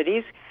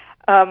subsidies.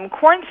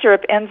 Corn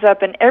syrup ends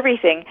up in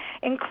everything,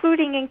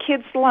 including in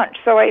kids' lunch.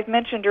 So I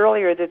mentioned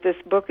earlier that this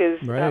book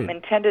is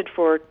intended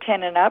for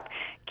 10 and up.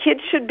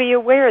 Kids should be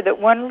aware that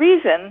one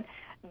reason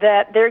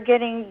that they're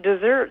getting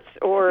desserts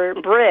or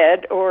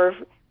bread or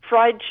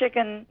fried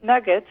chicken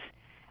nuggets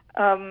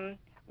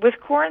with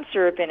corn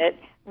syrup in it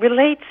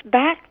relates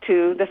back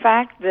to the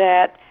fact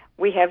that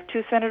we have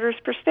 2 senators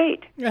per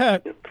state. Yeah.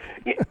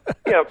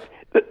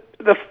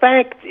 The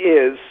fact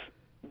is,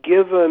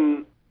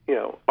 given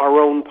our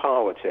own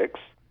politics,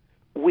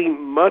 we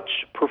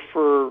much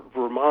prefer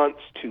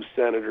Vermont's 2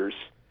 senators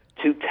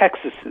to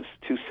Texas's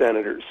 2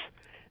 senators.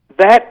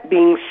 That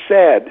being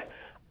said,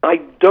 I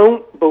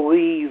don't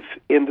believe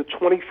in the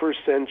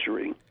 21st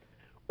century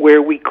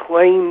where we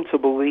claim to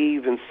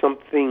believe in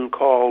something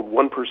called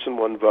one person,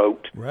 one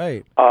vote.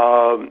 Right.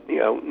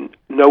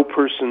 No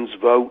person's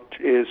vote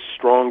is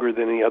stronger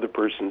than any other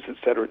person's, et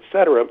cetera, et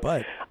cetera.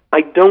 But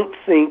I don't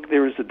think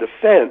there is a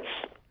defense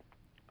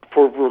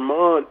for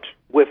Vermont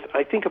with,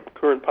 I think, a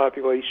current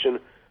population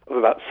of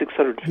about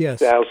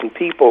 650,000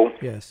 people.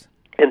 Yes.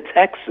 And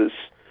Texas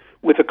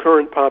with a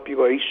current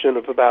population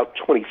of about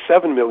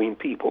 27 million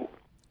people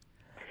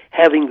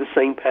having the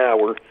same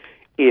power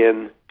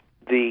in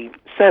the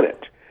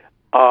Senate.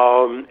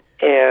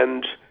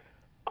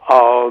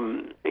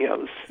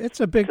 It's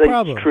a big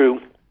problem. It's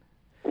true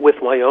with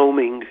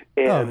Wyoming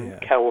and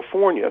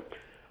California.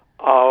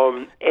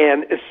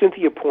 And as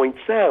Cynthia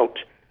points out,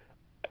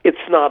 it's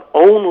not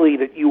only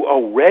that you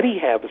already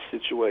have a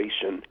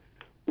situation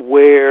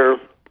where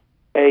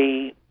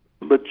a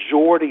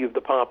majority of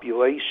the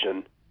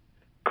population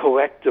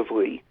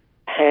collectively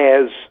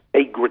has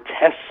a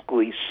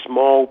grotesquely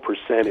small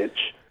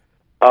percentage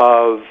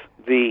of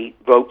the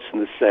votes in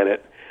the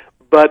Senate,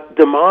 but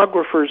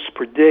demographers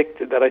predict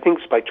that I think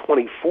it's by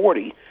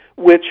 2040,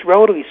 which,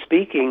 relatively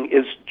speaking,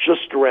 is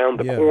just around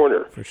the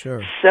corner. For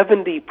sure.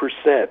 70%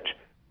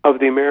 of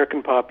the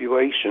American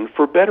population,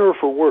 for better or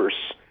for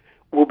worse,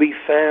 will be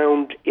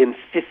found in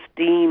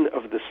 15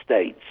 of the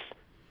states,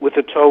 with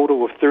a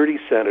total of 30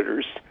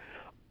 senators,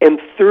 and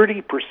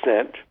 30%,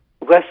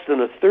 less than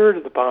a third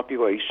of the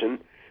population,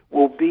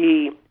 will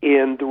be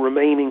in the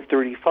remaining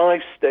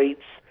 35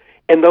 states,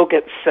 and they'll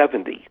get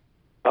 70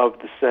 of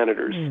the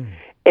senators.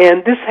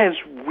 And this has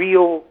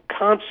real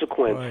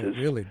consequences.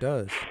 It really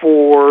does.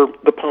 For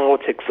the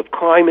politics of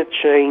climate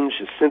change,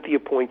 as Cynthia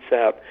points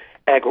out,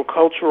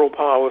 agricultural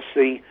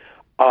policy,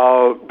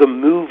 the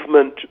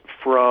movement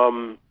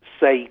from,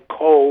 say,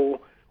 coal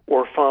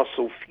or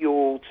fossil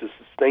fuel to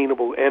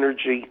sustainable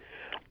energy.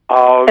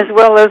 As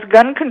well as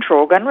gun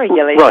control, gun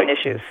regulation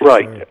issues.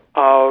 Right.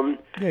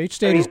 Each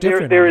state is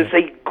different. There is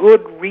a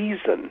good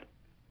reason,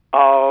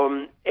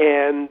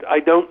 and I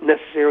don't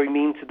necessarily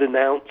mean to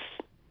denounce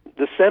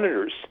the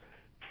senators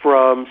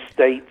from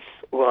states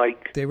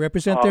like they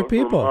represent their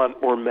people, Vermont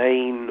or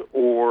Maine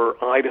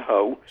or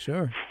Idaho,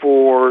 sure,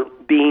 for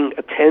being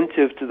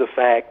attentive to the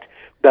fact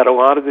that a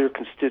lot of their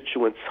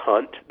constituents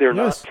hunt. They're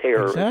not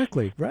terrorists.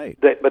 Exactly, right.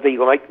 But they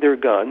like their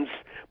guns.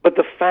 But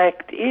the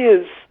fact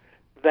is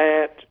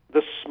that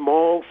the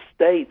small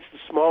states, the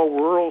small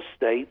rural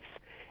states,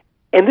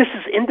 and this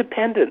is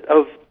independent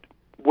of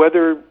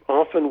whether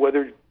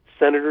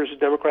senators are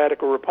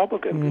Democratic or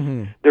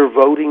Republican, they're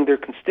voting their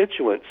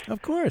constituents.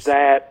 Of course.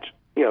 That,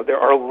 there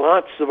are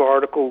lots of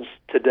articles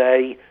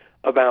today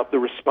about the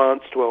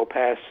response to El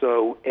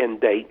Paso and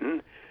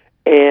Dayton,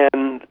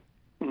 and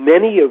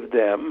many of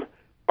them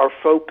are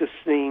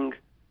focusing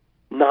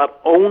not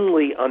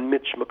only on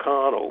Mitch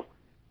McConnell,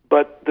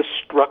 but the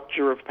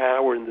structure of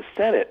power in the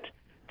Senate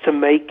to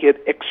make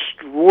it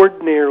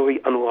extraordinarily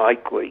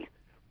unlikely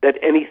that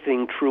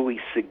anything truly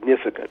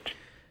significant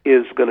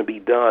is going to be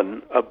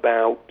done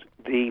about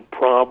the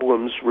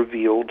problems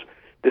revealed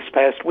this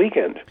past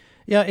weekend.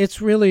 Yeah,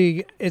 it's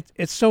really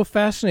it's so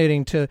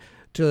fascinating to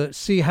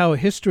see how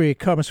history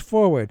comes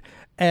forward.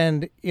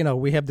 And,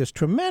 we have this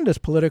tremendous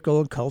political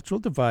and cultural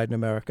divide in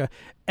America.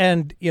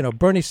 And,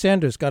 Bernie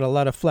Sanders got a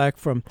lot of flack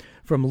from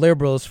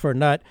liberals for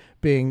not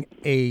being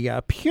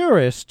a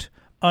purist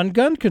on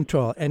gun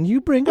control. And you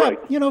bring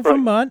up,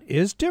 Vermont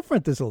is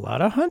different. There's a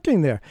lot of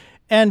hunting there.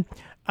 And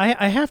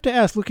I have to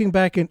ask, looking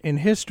back in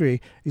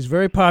history, he's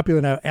very popular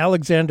now.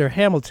 Alexander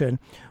Hamilton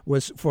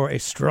was for a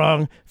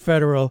strong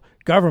federal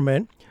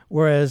government,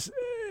 whereas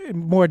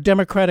more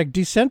democratic,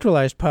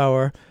 decentralized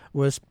power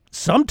was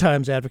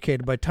sometimes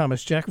advocated by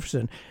Thomas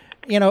Jefferson.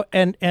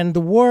 And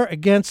the war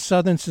against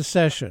Southern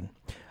secession,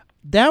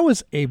 that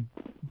was a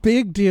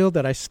big deal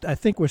that I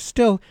think we're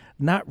still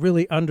not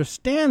really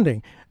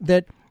understanding.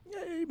 That,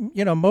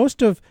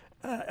 most of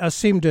us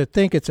seem to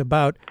think it's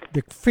about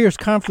the fierce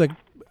conflict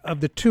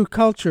of the two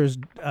cultures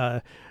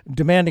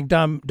demanding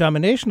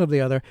domination of the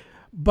other.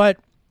 But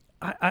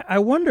I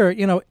wonder,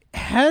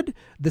 had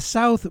the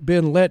South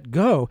been let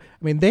go,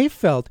 I mean, they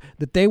felt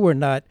that they were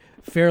not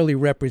fairly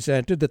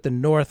represented, that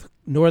the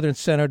northern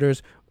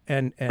senators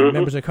and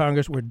members of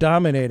Congress were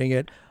dominating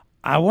it.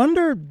 I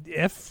wonder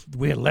if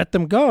we had let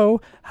them go,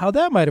 how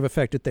that might have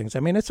affected things. I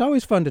mean, it's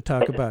always fun to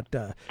talk about.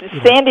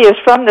 Sandy is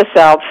from the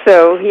South,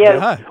 so he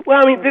has Well,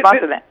 I mean, lots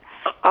of that.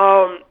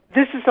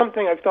 This is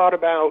something I've thought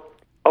about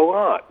a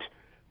lot.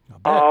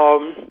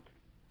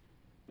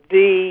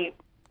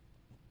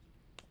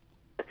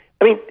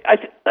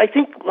 I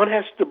think one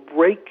has to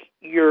break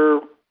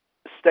your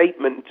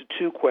statement into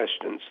two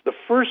questions. The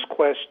first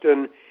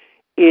question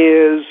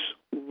is,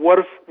 what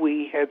if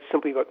we had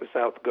simply let the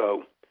South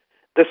go?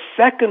 The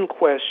second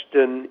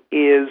question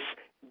is,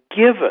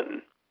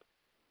 given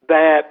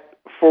that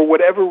for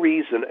whatever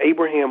reason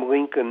Abraham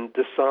Lincoln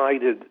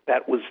decided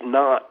that was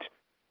not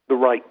the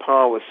right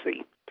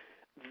policy,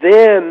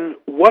 then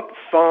what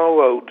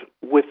followed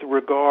with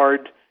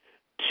regard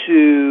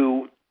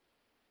to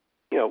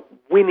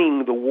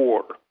winning the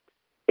war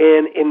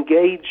and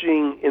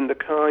engaging in the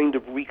kind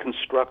of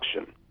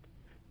reconstruction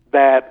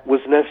that was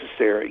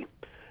necessary?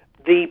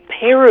 The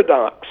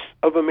paradox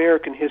of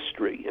American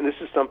history, and this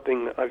is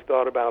something I've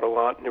thought about a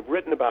lot and have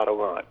written about a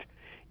lot,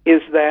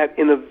 is that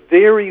in a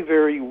very,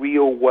 very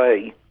real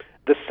way,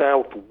 the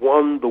South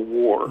won the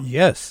war.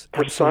 Yes,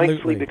 precisely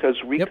absolutely.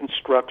 Because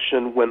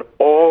Reconstruction, when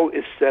all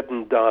is said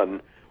and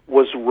done,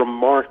 was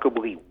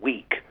remarkably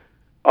weak.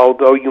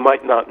 Although you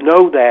might not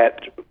know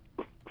that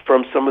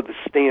from some of the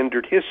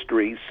standard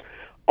histories,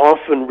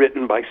 often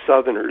written by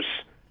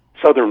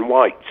Southern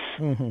whites,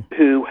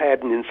 who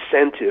had an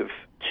incentive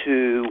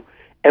to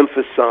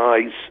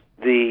emphasize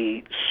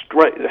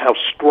how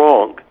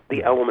strong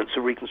the elements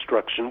of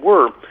Reconstruction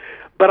were.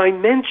 But I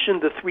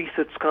mentioned the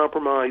Three-Fifths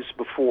Compromise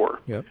before,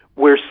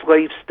 where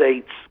slave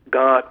states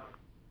got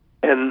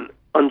an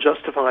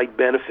unjustified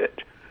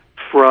benefit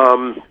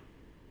from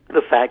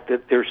the fact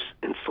that their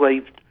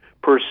enslaved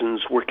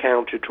persons were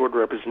counted toward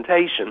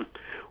representation.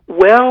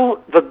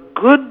 Well, the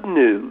good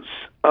news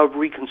of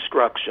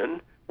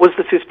Reconstruction was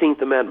the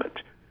 15th Amendment,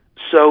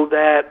 so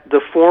that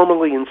the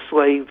formerly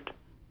enslaved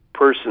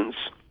persons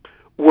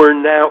were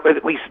now,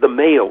 at least the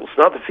males,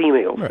 not the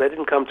females, they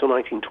didn't come till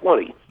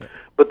 1920,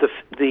 but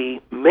the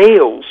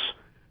males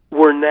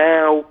were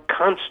now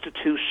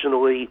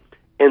constitutionally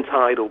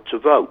entitled to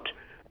vote.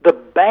 The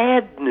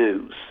bad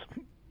news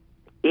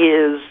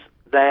is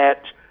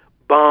that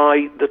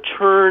by the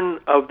turn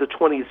of the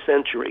 20th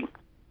century,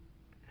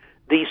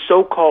 the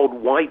so-called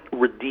white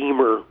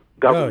redeemer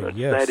government,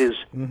 that is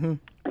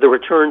the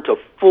return to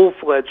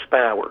full-fledged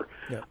power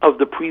of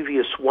the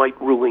previous white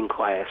ruling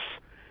class,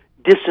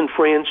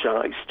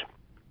 disenfranchised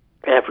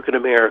African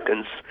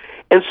Americans.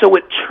 And so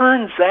it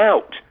turns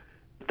out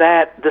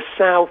that the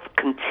South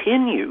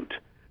continued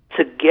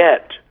to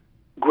get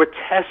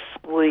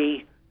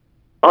grotesquely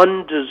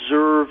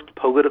undeserved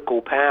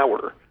political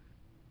power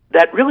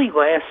that really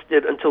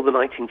lasted until the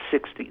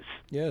 1960s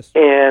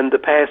and the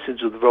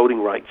passage of the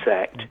Voting Rights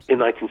Act in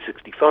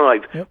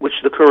 1965, which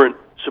the current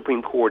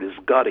Supreme Court is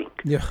gutting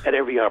at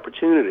every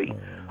opportunity.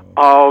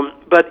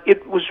 But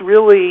it was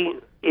really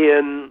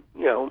in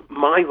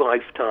my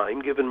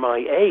lifetime, given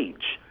my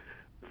age,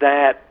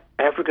 that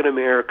African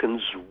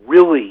Americans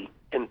really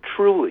and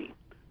truly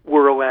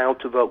were allowed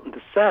to vote in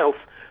the South.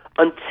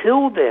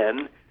 Until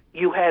then,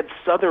 you had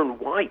Southern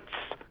whites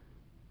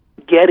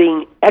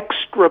getting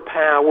extra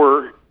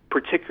power,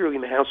 particularly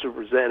in the House of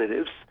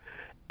Representatives,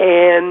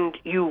 and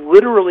you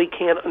literally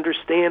can't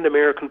understand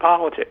American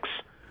politics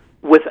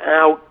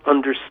without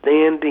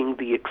understanding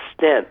the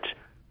extent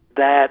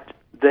that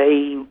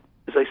they,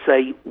 as I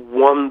say,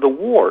 won the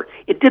war.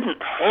 It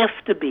didn't have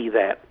to be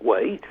that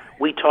way.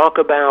 We talk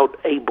about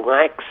a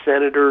black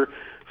senator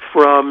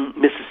from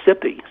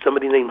Mississippi,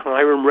 somebody named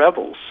Hiram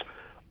Revels,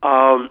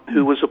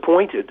 who was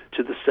appointed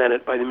to the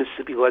Senate by the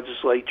Mississippi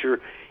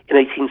legislature in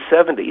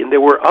 1870. And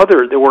there were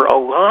a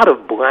lot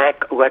of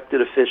black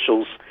elected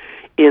officials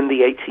in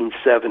the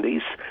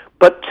 1870s.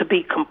 But to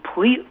be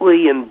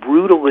completely and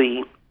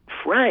brutally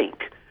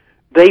frank,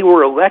 they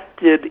were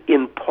elected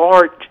in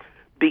part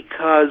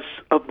because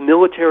of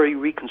military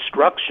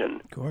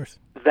reconstruction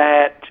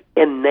that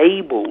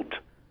enabled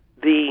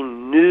the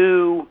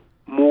new,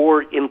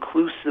 more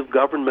inclusive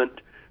government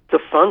to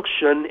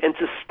function and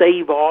to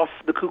stave off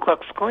the Ku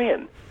Klux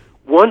Klan.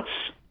 Once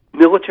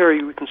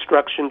military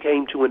reconstruction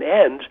came to an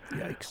end,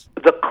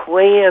 the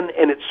Klan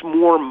and its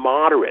more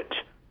moderate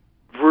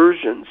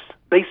versions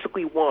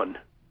basically won.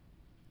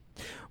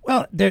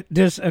 Well,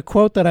 there's a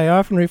quote that I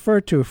often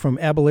refer to from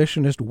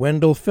abolitionist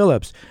Wendell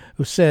Phillips,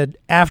 who said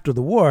after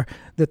the war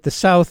that the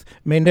South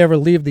may never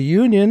leave the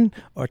Union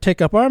or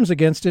take up arms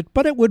against it,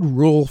 but it would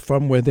rule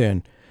from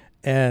within.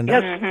 And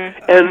and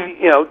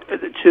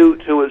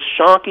to a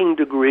shocking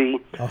degree,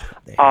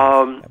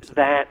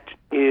 that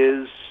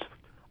is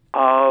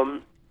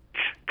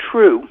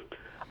true.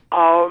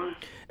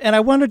 And I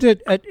wanted to,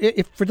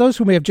 if for those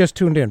who may have just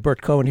tuned in,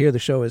 Bert Cohen here. The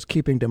show is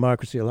Keeping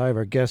Democracy Alive.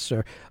 Our guests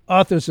are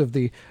authors of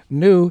the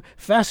new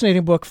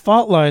fascinating book,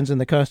 Fault Lines in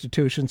the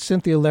Constitution,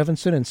 Cynthia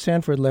Levinson and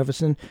Sanford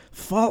Levinson,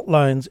 Fault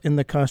Lines in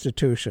the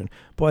Constitution.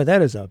 Boy,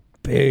 that is a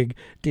big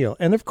deal.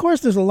 And of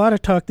course, there's a lot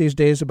of talk these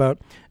days about,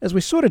 as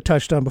we sort of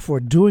touched on before,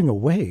 doing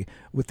away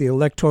with the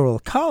Electoral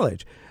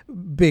College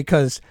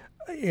because,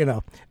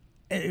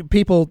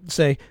 people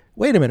say,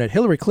 wait a minute,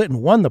 Hillary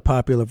Clinton won the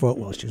popular vote.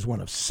 Well, she's one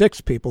of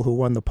 6 people who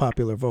won the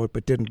popular vote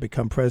but didn't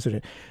become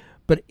president.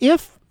 But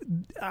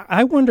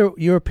I wonder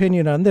your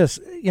opinion on this,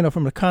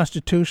 from a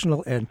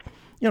constitutional and,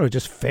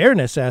 just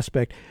fairness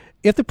aspect,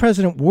 if the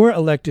president were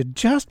elected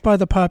just by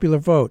the popular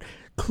vote,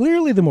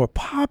 clearly the more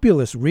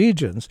populous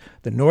regions,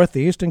 the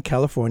Northeast and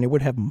California,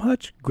 would have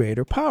much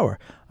greater power.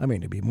 I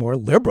mean, it'd be more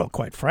liberal,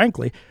 quite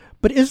frankly.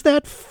 But is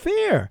that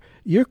fair?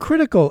 You're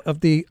critical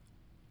of the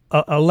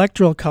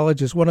Electoral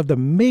College as one of the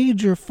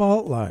major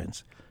fault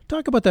lines.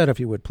 Talk about that, if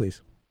you would,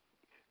 please.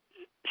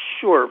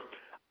 Sure.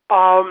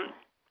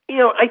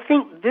 I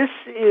think this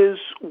is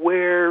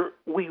where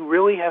we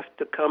really have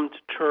to come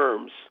to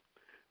terms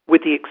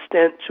with the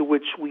extent to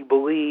which we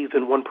believe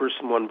in one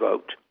person, one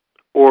vote,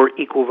 or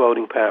equal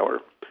voting power.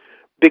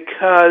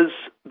 Because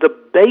the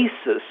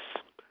basis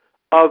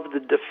of the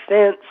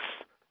defense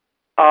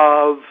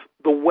of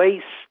the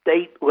way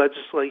state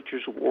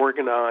legislatures were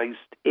organized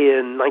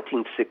in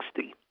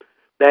 1960,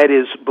 that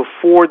is,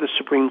 before the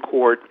Supreme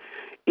Court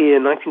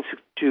in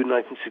 1962,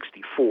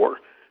 1964,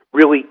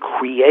 really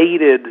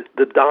created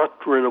the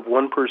doctrine of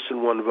one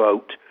person, one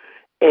vote,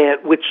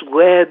 and which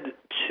led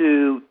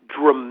to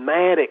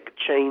dramatic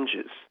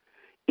changes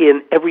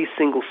in every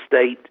single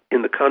state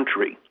in the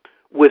country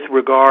with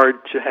regard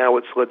to how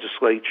its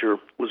legislature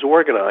was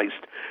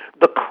organized.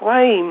 The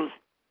claim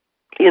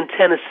in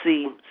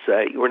Tennessee,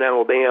 say, or in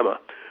Alabama,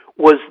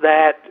 was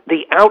that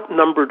the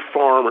outnumbered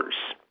farmers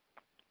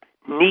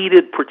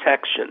needed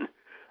protection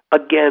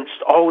against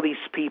all of these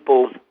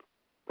people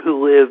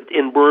who lived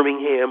in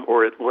Birmingham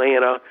or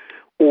Atlanta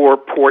or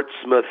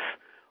Portsmouth,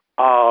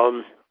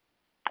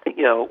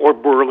 or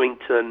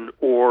Burlington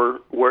or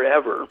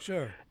wherever.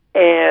 Sure.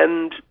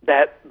 And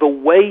that the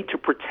way to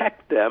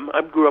protect them,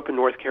 I grew up in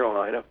North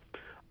Carolina,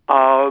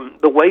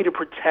 the way to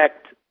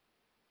protect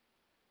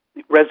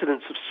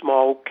residents of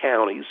small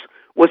counties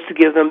was to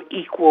give them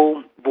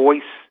equal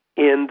voice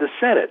in the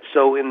Senate.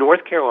 So in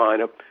North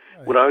Carolina,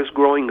 when I was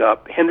growing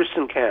up,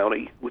 Henderson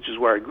County, which is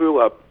where I grew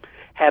up,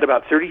 had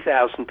about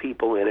 30,000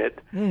 people in it.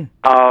 This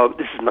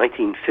is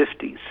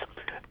 1950s.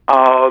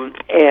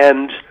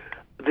 And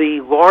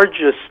the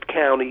largest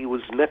county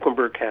was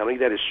Mecklenburg County,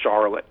 that is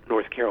Charlotte,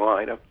 North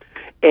Carolina.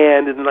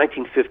 And in the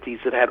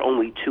 1950s, it had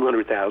only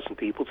 200,000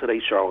 people. Today,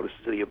 Charlotte is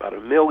a city of about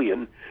 1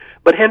 million.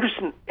 But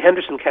Henderson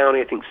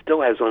County, I think,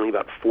 still has only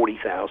about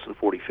 50,000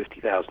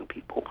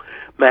 people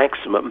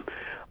maximum.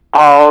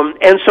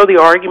 And so the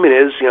argument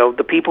is,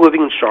 the people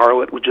living in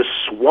Charlotte would just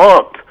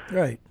swamp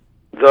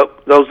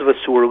those of us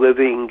who were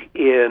living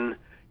in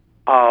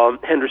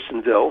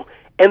Hendersonville.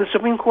 And the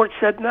Supreme Court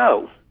said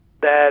no,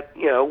 that,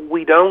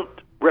 we don't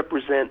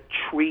represent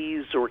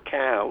trees or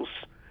cows.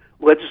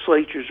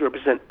 Legislatures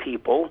represent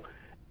people,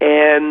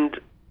 and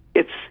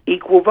it's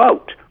equal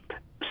vote.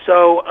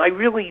 So I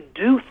really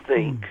do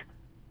think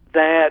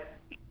that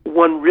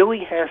one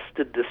really has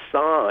to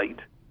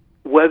decide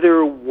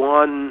whether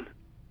one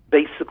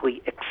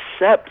basically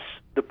accepts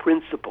the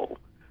principle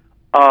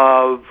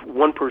of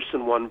one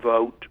person, one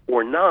vote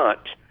or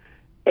not.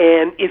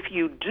 And if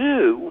you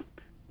do,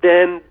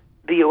 then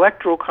the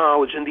Electoral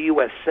College and the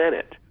U.S.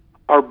 Senate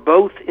are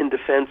both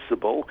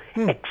indefensible,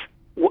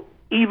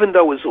 even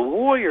though as a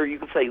lawyer you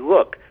can say,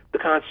 look, the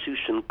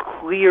Constitution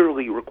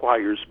clearly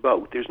requires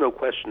both. There's no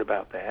question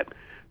about that.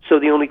 So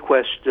the only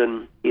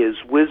question is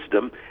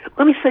wisdom.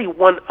 Let me say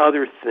one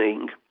other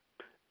thing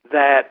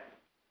that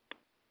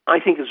I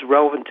think is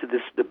relevant to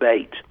this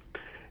debate.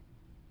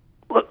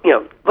 Look,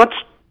 let's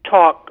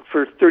talk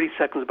for 30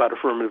 seconds about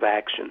affirmative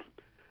action.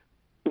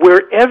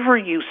 Wherever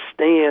you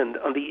stand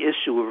on the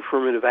issue of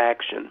affirmative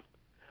action,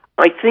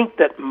 I think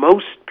that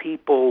most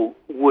people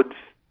would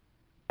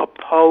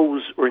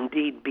oppose or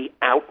indeed be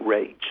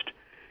outraged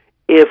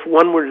if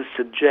one were to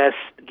suggest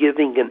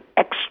giving an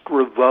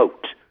extra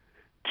vote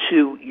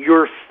to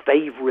your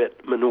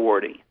favorite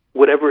minority,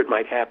 whatever it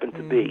might happen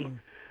to be.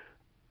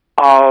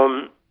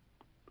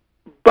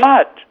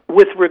 But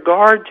with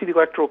regard to the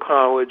Electoral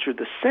College or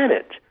the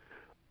Senate,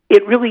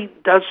 it really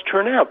does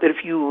turn out that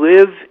if you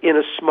live in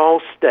a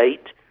small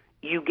state,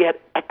 you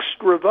get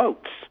extra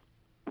votes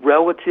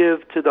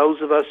relative to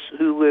those of us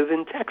who live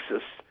in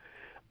Texas.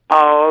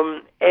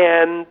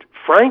 And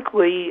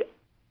frankly,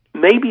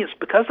 maybe it's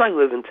because I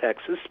live in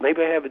Texas.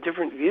 Maybe I have a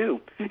different view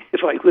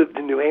if I lived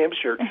in New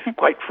Hampshire,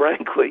 quite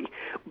frankly.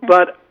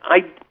 But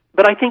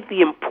I think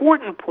the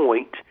important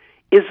point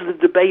is the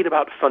debate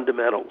about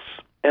fundamentals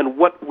and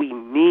what we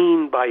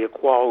mean by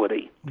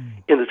equality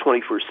in the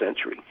 21st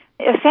century.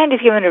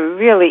 Sandy's given a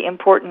really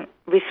important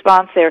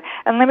response there.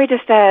 And let me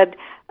just add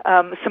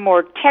some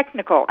more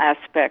technical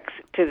aspects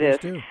to this.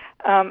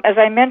 As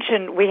I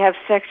mentioned, we have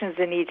sections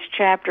in each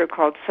chapter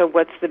called So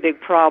What's the Big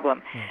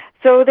Problem?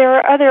 So there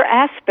are other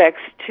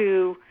aspects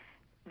to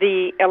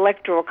the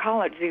Electoral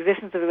College, the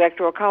existence of the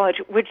Electoral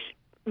College, which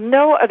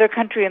no other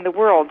country in the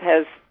world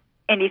has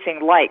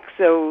anything like.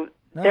 So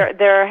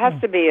there has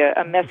to be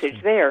a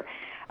message there.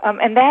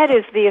 And that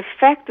is the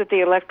effect that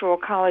the Electoral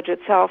College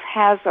itself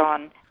has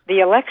on the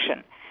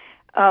election.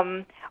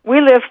 We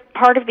live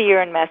part of the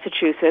year in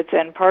Massachusetts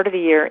and part of the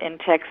year in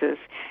Texas.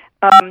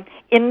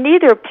 In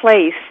neither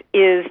place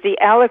is the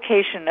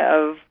allocation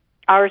of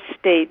our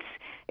state's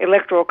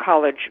Electoral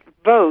College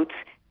votes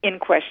in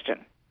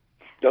question.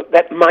 No,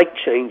 that might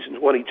change in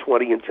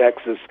 2020 in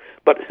Texas,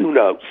 but who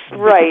knows?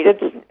 Right.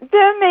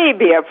 That may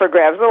be up for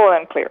grabs, a little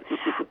unclear.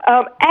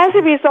 As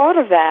a result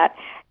of that,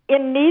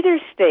 in neither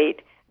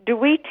state do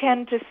we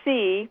tend to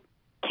see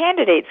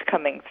candidates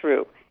coming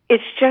through.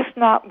 It's just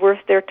not worth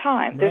their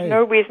time. There's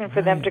no reason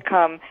for them to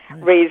come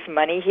raise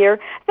money here.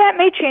 That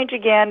may change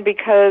again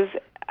because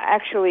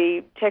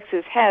actually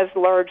Texas has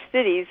large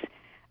cities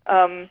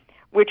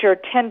which are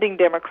tending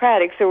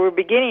Democratic, so we're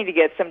beginning to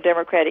get some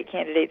Democratic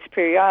candidates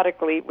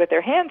periodically with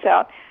their hands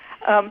out.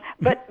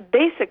 But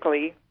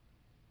basically,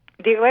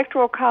 the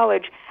Electoral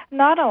College,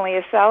 not only,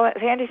 as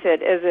Sandy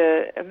said, as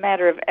a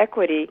matter of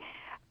equity,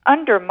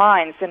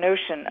 undermines the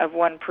notion of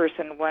one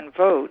person, one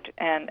vote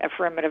and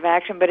affirmative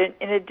action, but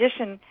in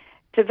addition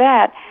to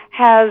that,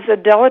 has a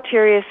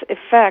deleterious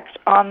effect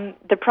on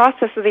the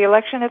process of the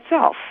election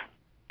itself.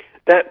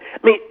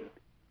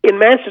 In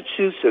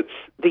Massachusetts,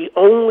 the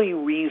only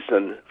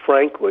reason,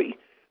 frankly,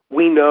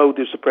 we know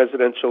there's a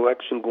presidential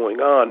election going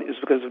on is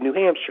because of New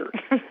Hampshire.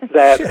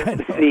 That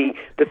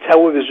the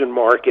television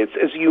markets,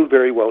 as you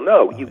very well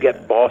know, you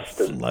get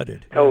Boston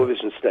flooded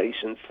television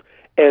stations.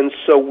 And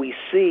so we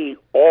see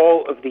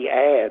all of the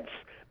ads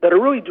that are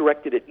really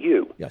directed at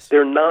you. Yes.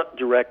 They're not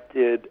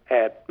directed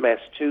at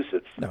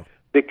Massachusetts. No.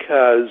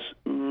 Because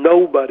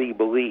nobody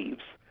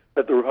believes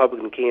that the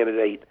Republican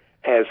candidate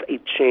has a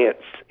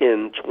chance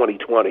in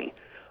 2020.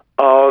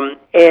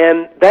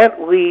 And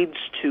that leads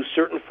to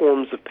certain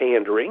forms of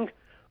pandering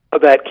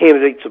that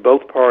candidates of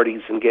both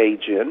parties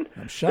engage in,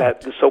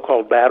 that the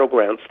so-called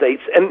battleground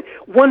states. And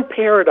one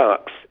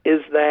paradox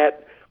is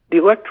that the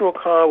Electoral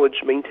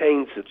College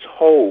maintains its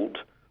hold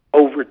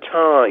over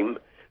time,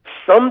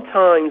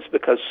 sometimes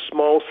because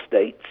small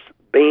states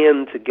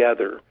band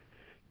together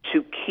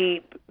to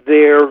keep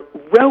their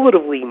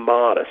relatively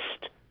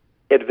modest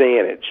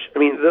advantage. I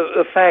mean,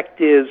 the fact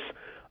is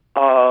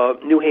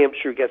New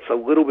Hampshire gets a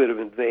little bit of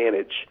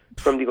advantage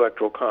from the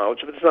Electoral College,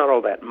 but it's not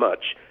all that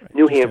much. Right.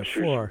 New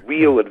Hampshire's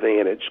real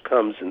advantage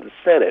comes in the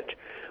Senate.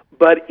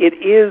 But it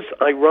is,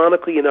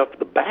 ironically enough,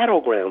 the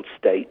battleground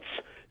states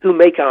who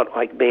make out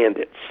like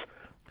bandits.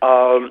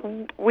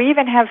 We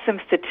even have some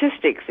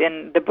statistics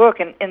in the book.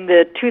 In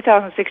the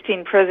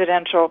 2016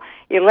 presidential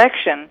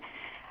election,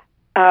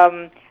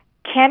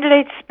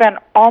 candidates spent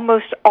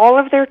almost all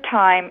of their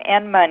time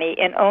and money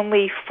in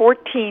only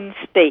 14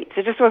 states.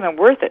 It just wasn't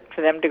worth it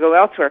for them to go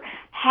elsewhere.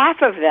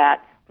 Half of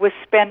that was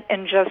spent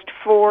in just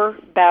 4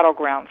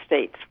 battleground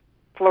states: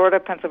 Florida,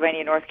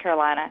 Pennsylvania, North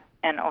Carolina,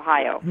 and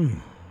Ohio.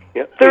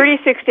 Yep.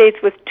 36 states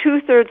with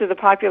 2/3 of the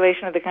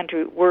population of the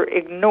country were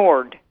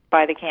ignored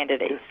by the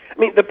candidates. I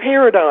mean, the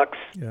paradox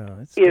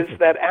is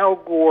that Al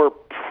Gore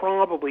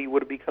probably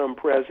would have become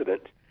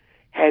president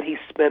had he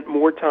spent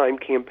more time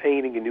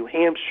campaigning in New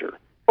Hampshire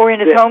or in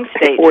his home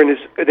state,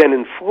 than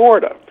in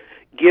Florida,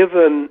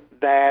 given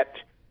that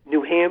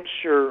New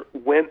Hampshire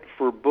went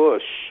for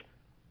Bush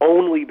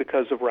only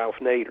because of Ralph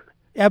Nader.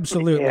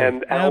 Absolutely.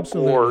 And Al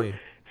Gore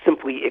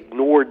simply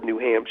ignored New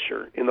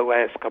Hampshire in the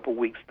last couple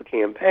weeks of the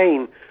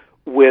campaign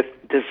with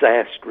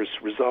disastrous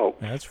results.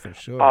 That's for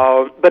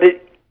sure.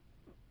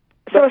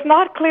 So it's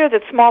not clear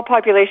that small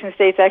population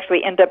states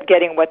actually end up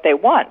getting what they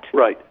want.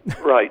 Right.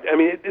 I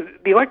mean,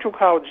 the Electoral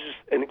College is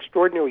an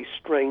extraordinarily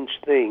strange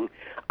thing.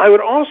 I would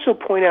also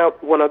point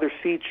out one other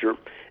feature.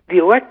 The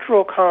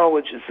Electoral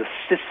College is a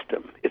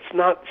system. It's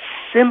not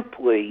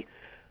simply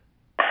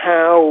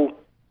how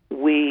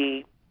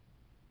the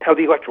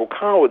Electoral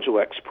College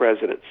elects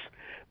presidents,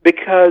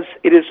 because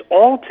it is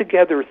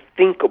altogether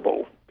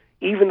thinkable,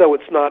 even though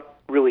it's not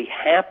really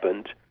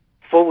happened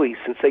fully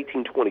since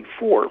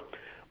 1824,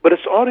 but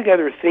it's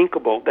altogether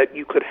thinkable that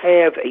you could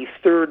have a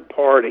third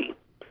party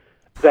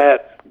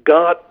that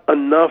got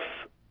enough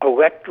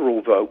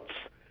electoral votes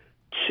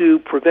to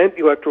prevent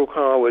the Electoral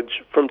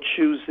College from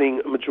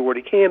choosing a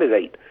majority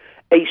candidate.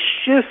 A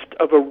shift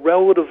of a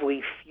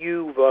relatively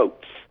few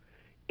votes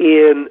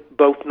in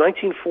both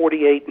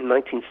 1948 and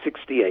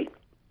 1968,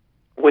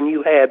 when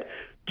you had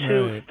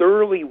two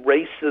thoroughly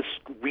racist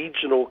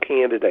regional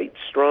candidates,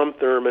 Strom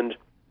Thurmond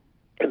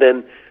and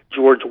then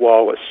George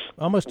Wallace,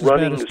 almost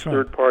running as as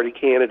third-party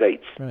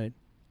candidates. Right.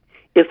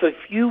 If a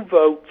few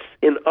votes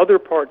in other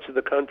parts of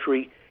the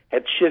country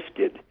had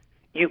shifted,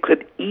 you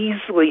could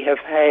easily have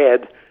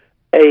had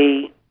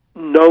a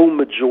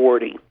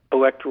no-majority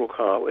Electoral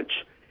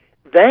College.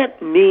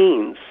 That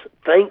means,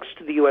 thanks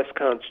to the U.S.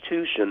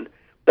 Constitution,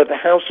 that the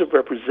House of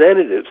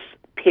Representatives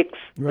picks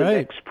the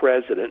next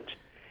president,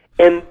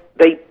 And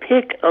they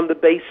pick on the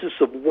basis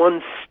of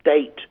one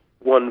state,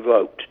 one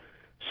vote.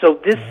 So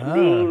this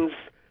means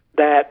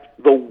that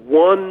the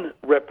one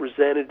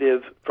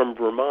representative from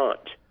Vermont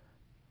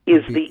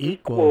is the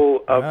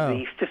equal of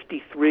the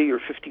 53 or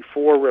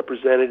 54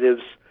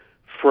 representatives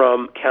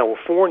from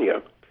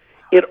California.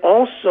 It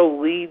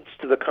also leads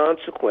to the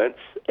consequence,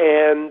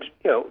 and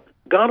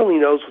God only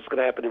knows what's going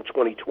to happen in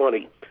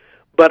 2020,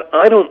 but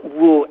I don't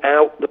rule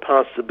out the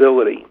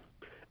possibility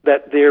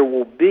that there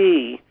will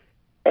be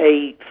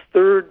a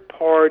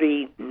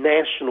third-party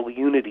national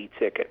unity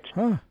ticket.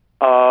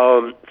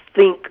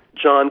 Think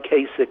John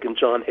Kasich and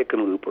John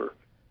Hickenlooper,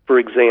 for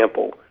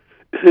example,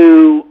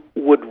 who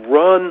would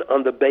run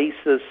on the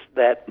basis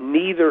that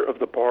neither of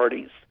the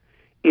parties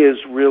is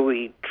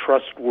really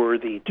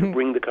trustworthy to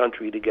bring the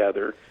country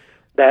together,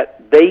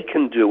 that they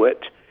can do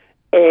it,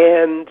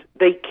 and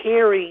they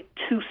carry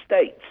two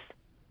states.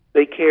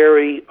 They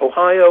carry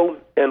Ohio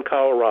and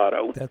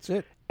Colorado. That's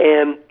it.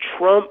 And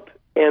Trump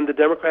and the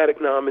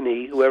Democratic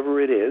nominee,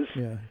 whoever it is,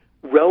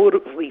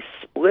 relatively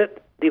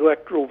split the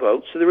electoral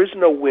vote, so there is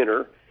no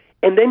winner.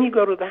 And then you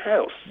go to the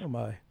House. Oh,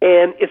 my.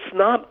 And it's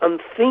not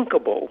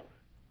unthinkable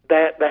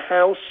that the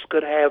House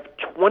could have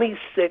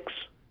 26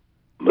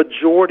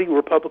 majority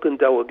Republican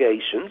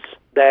delegations.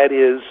 That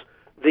is,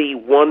 the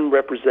one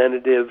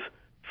representative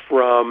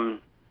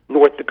from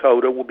North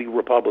Dakota will be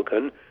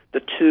Republican,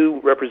 the two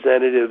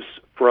representatives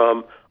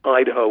from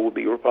Idaho will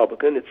be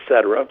Republican,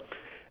 etc.,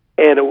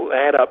 and it will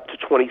add up to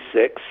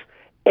 26,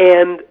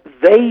 and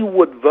they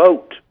would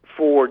vote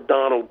for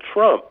Donald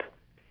Trump,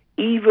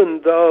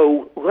 even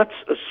though, let's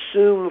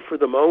assume for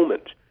the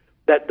moment,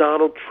 that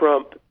Donald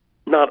Trump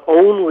not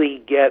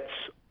only gets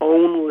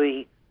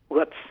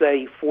let's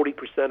say, 40%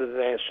 of the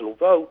national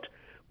vote,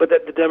 but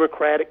that the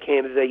Democratic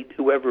candidate,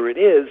 whoever it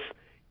is,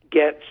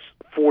 gets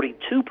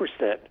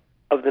 42%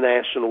 of the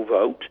national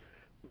vote,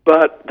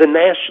 but the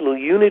national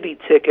unity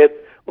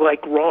ticket,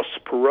 like Ross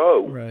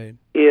Perot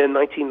in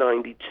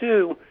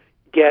 1992,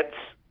 gets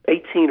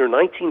 18 or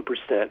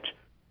 19%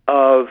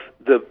 of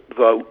the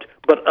vote.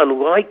 But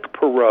unlike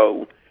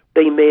Perot,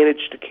 they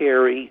managed to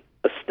carry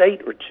a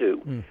state or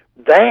two.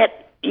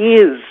 That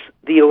is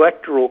the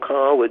Electoral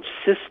College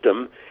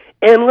system.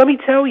 And let me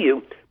tell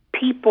you,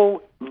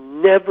 people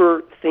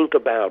never think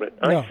about it.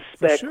 I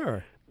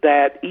suspect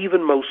that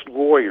even most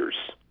lawyers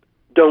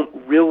don't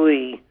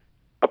really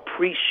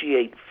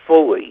appreciate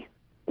fully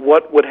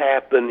what would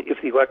happen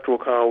if the Electoral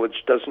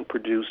College doesn't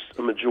produce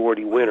a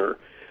majority winner.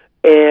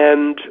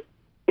 And,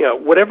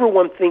 whatever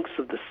one thinks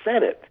of the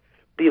Senate,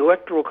 the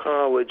Electoral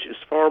College is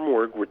far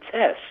more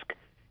grotesque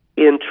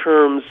in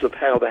terms of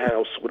how the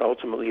House would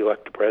ultimately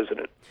elect the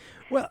president.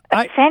 Well,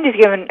 Sandy's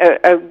given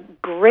a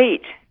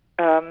great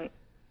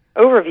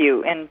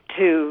overview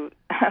into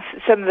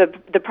some of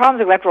the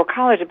problems of the Electoral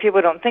College that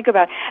people don't think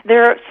about.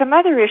 There are some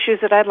other issues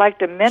that I'd like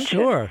to mention.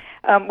 Sure.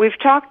 We've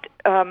talked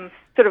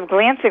sort of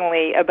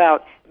glancingly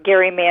about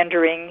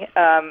gerrymandering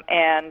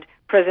and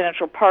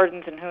presidential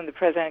pardons and whom the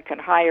president can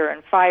hire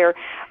and fire.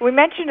 We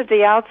mentioned at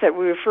the outset,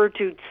 we referred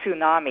to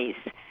tsunamis.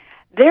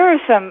 There are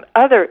some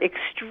other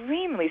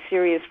extremely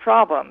serious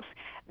problems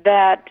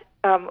that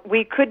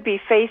we could be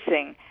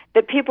facing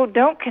that people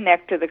don't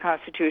connect to the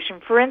Constitution.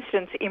 For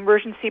instance,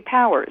 emergency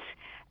powers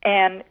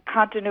and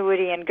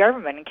continuity in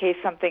government in case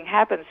something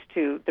happens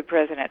to the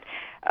president.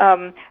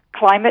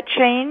 Climate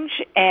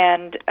change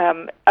and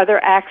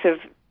other acts of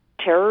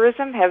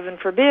terrorism, heaven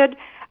forbid,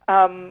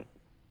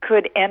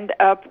 could end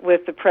up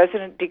with the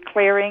president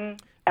declaring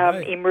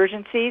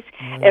emergencies,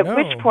 at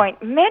which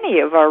point many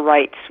of our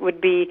rights would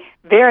be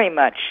very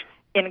much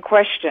in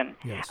question.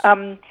 Yes.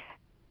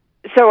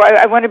 So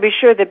I want to be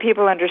sure that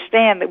people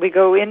understand that we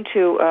go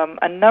into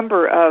a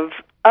number of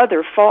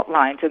other fault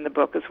lines in the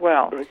book as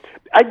well.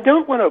 I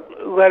don't want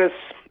to let us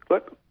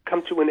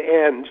come to an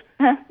end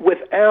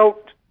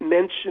without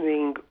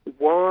mentioning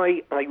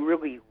why I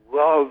really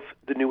love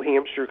the New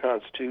Hampshire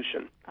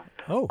Constitution.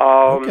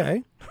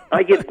 Okay.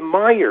 I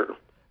admire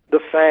the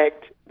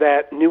fact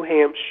that New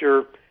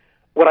Hampshire,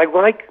 what I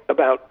like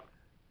about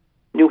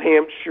New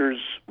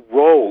Hampshire's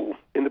role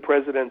in the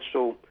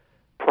presidential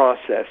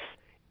process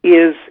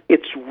is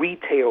its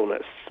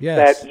retailness,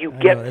 that you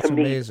get to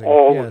meet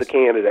all of the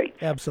candidates.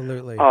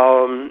 Absolutely.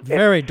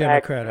 Very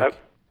democratic.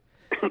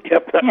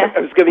 I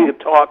was giving a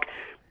talk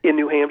in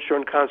New Hampshire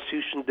on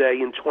Constitution Day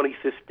in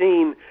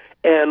 2015,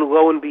 and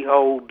lo and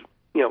behold,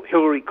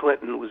 Hillary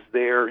Clinton was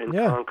there in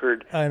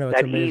Concord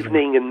that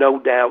evening, and no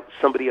doubt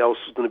somebody else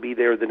is going to be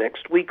there the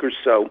next week or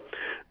so.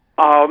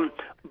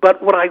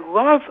 But what I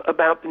love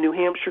about the New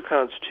Hampshire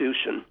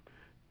Constitution,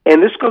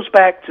 and this goes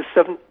back to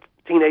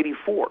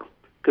 1784,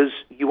 because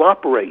you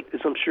operate, as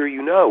I'm sure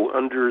you know,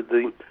 under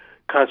the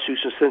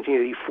Constitution of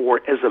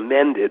 1784 as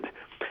amended,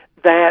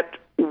 that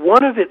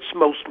one of its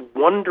most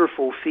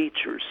wonderful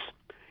features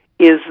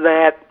is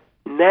that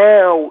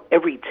now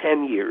every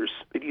 10 years,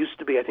 it used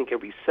to be, I think,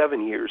 every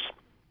 7 years,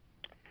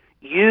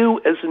 you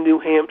as a New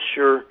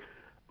Hampshire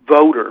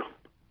voter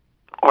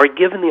are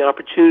given the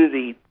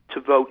opportunity to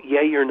vote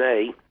yea or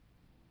nay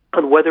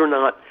on whether or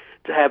not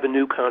to have a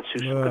new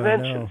constitutional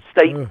convention.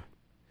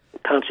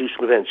 Constitutional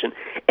Convention,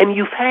 and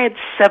you've had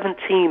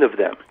 17 of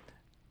them.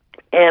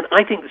 And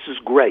I think this is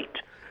great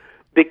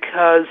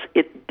because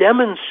it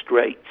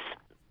demonstrates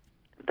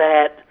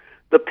that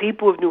the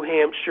people of New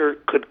Hampshire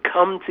could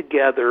come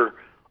together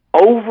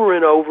over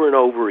and over and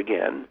over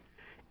again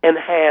and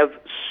have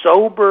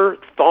sober,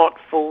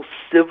 thoughtful,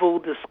 civil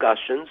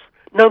discussions.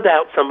 No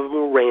doubt some of them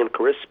were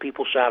rancorous.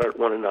 People shouted at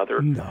one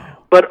another. No.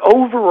 But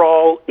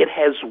overall, it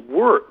has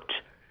worked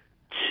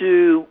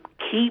to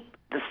keep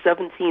the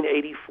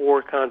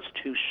 1784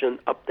 Constitution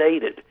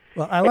updated.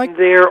 Well, and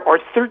there are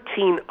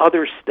 13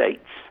 other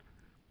states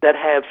that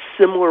have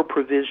similar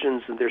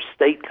provisions in their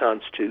state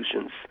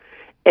constitutions.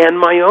 And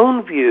my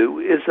own view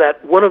is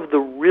that one of the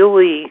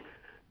really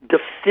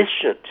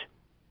deficient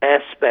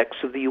aspects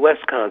of the U.S.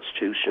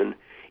 Constitution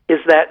is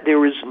that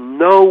there is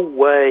no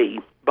way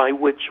by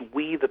which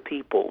we, the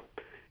people,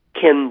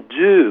 can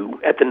do,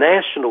 at the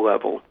national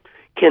level,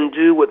 can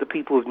do what the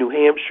people of New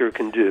Hampshire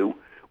can do,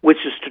 which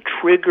is to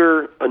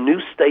trigger a new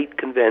state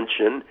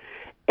convention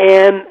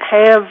and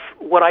have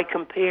what I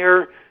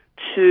compare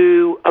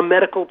to a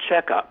medical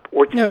checkup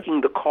or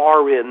taking the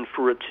car in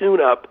for a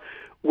tune-up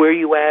where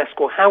you ask,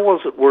 well, how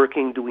was it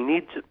working? Do we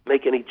need to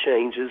make any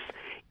changes?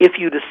 If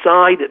you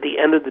decide at the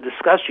end of the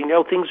discussion,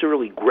 things are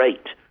really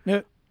great,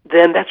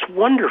 then that's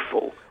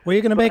wonderful. Well,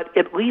 you're going to make...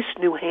 But at least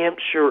New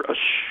Hampshire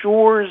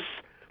assures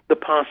the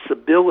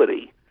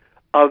possibility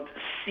of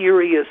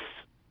serious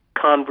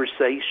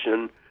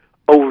conversation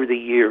over the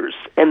years.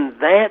 And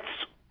that's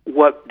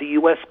what the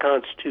U.S.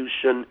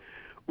 Constitution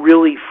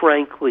really,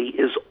 frankly,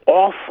 is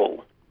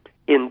awful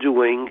in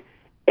doing.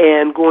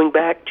 And going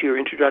back to your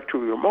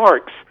introductory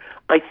remarks,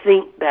 I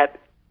think that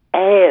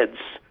adds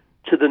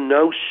to the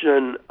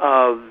notion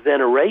of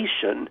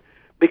veneration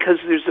because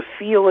there's a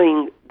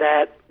feeling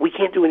that we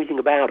can't do anything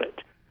about it.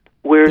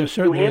 Whereas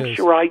New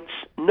Hampshireites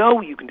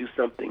know you can do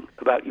something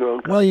about your own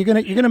country. Well,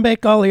 you're gonna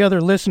make all the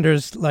other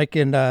listeners, like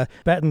in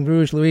Baton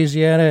Rouge,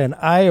 Louisiana, and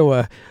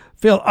Iowa,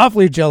 feel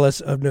awfully jealous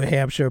of New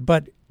Hampshire,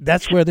 but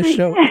that's where the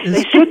show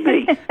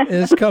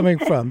is coming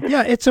from.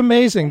 Yeah, it's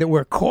amazing that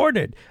we're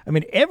courted. I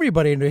mean,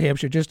 everybody in New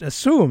Hampshire just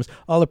assumes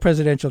all the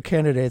presidential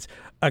candidates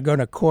are going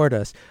to court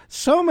us.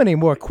 So many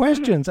more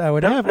questions I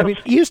would have. I mean,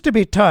 it used to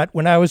be taught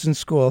when I was in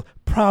school,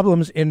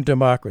 problems in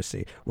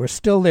democracy. We're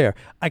still there.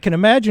 I can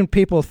imagine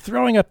people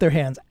throwing up their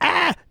hands.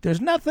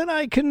 There's nothing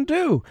I can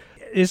do.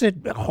 Is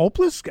it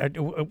hopeless?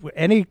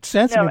 Any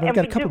sense? No, I mean, we've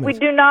got a couple we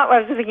do not.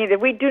 I was thinking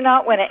that we do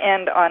not want to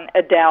end on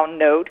a down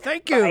note.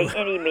 Thank you. By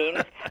any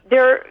means,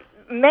 there are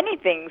many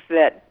things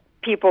that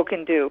people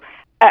can do.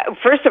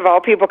 First of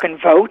all, people can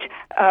vote.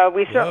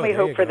 We certainly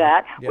hope for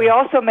that. Yeah. We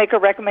also make a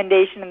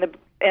recommendation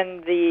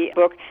in the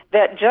book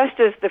that just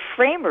as the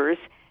framers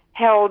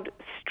held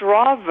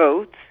straw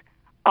votes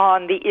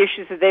on the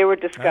issues that they were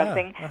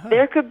discussing,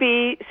 there could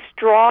be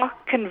straw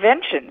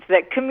conventions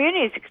that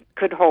communities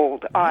could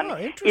hold on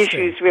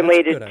issues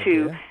related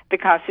to the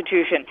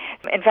Constitution.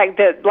 In fact,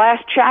 the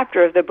last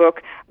chapter of the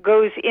book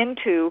goes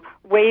into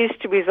ways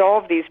to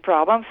resolve these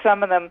problems.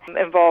 Some of them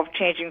involve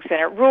changing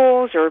Senate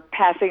rules or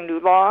passing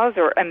new laws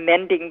or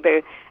amending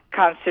the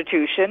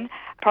Constitution.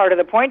 Part of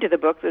the point of the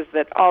book is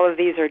that all of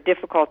these are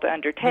difficult to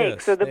undertake.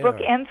 So the book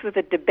ends with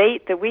a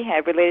debate that we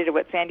had related to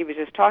what Sandy was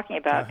just talking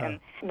about, and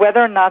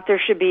whether or not there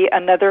should be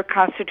another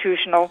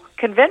constitutional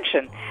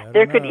convention.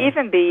 There could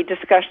even be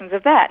discussions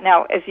of that.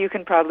 Now, as you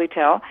can probably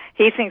tell,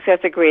 he thinks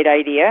that's a great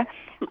idea.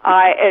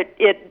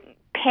 It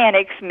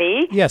panics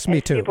me. Yes, me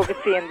too. People could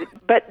see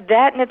but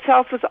that in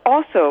itself is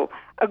also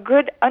a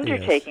good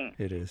undertaking. Yes,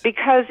 it is.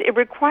 Because it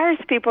requires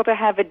people to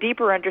have a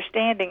deeper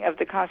understanding of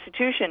the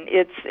Constitution,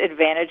 its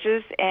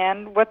advantages,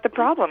 and what the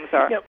problems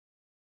are. Yep.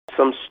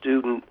 Some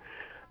student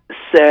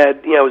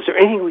said, is there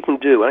anything we can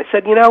do? And I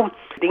said,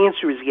 the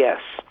answer is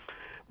yes.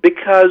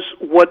 Because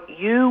what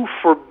you,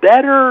 for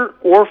better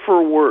or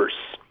for worse,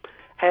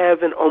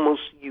 have an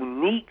almost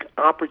unique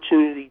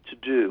opportunity to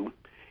do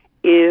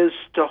is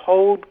to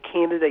hold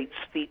candidates'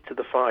 feet to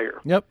the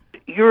fire. Yep.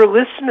 Your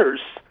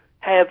listeners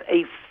have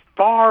a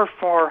far,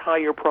 far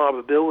higher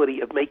probability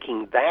of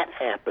making that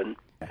happen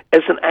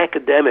as an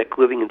academic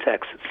living in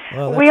Texas.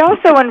 Well, we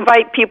also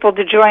invite people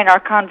to join our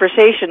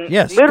conversation,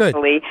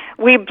 literally.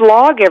 Good. We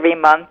blog every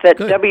month at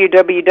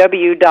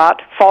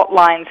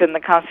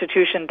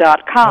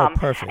www.faultlinesintheconstitution.com,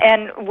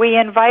 and we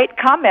invite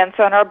comments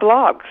on our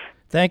blogs.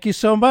 Thank you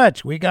so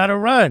much. We got to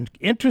run.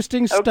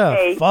 Interesting stuff.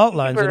 Fault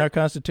lines in our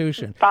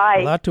Constitution. Bye.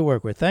 A lot to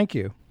work with. Thank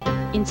you.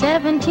 In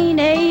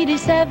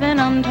 1787,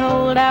 I'm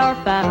told our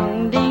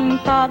founding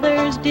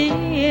fathers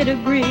did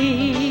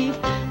agree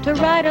to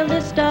write a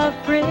list of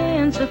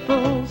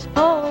principles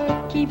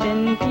for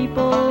keeping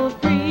people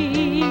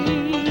free.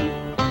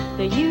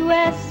 The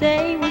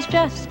USA was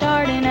just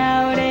starting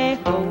out a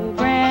whole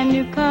brand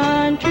new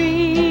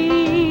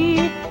country,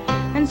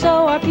 and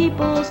so our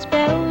people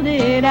spelled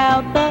it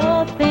out,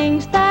 the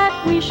things that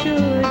we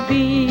should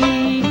be.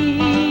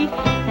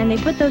 And they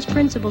put those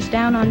principles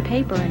down on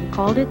paper and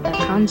called it the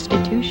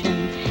Constitution.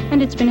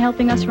 And it's been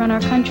helping us run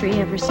our country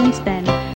ever since then.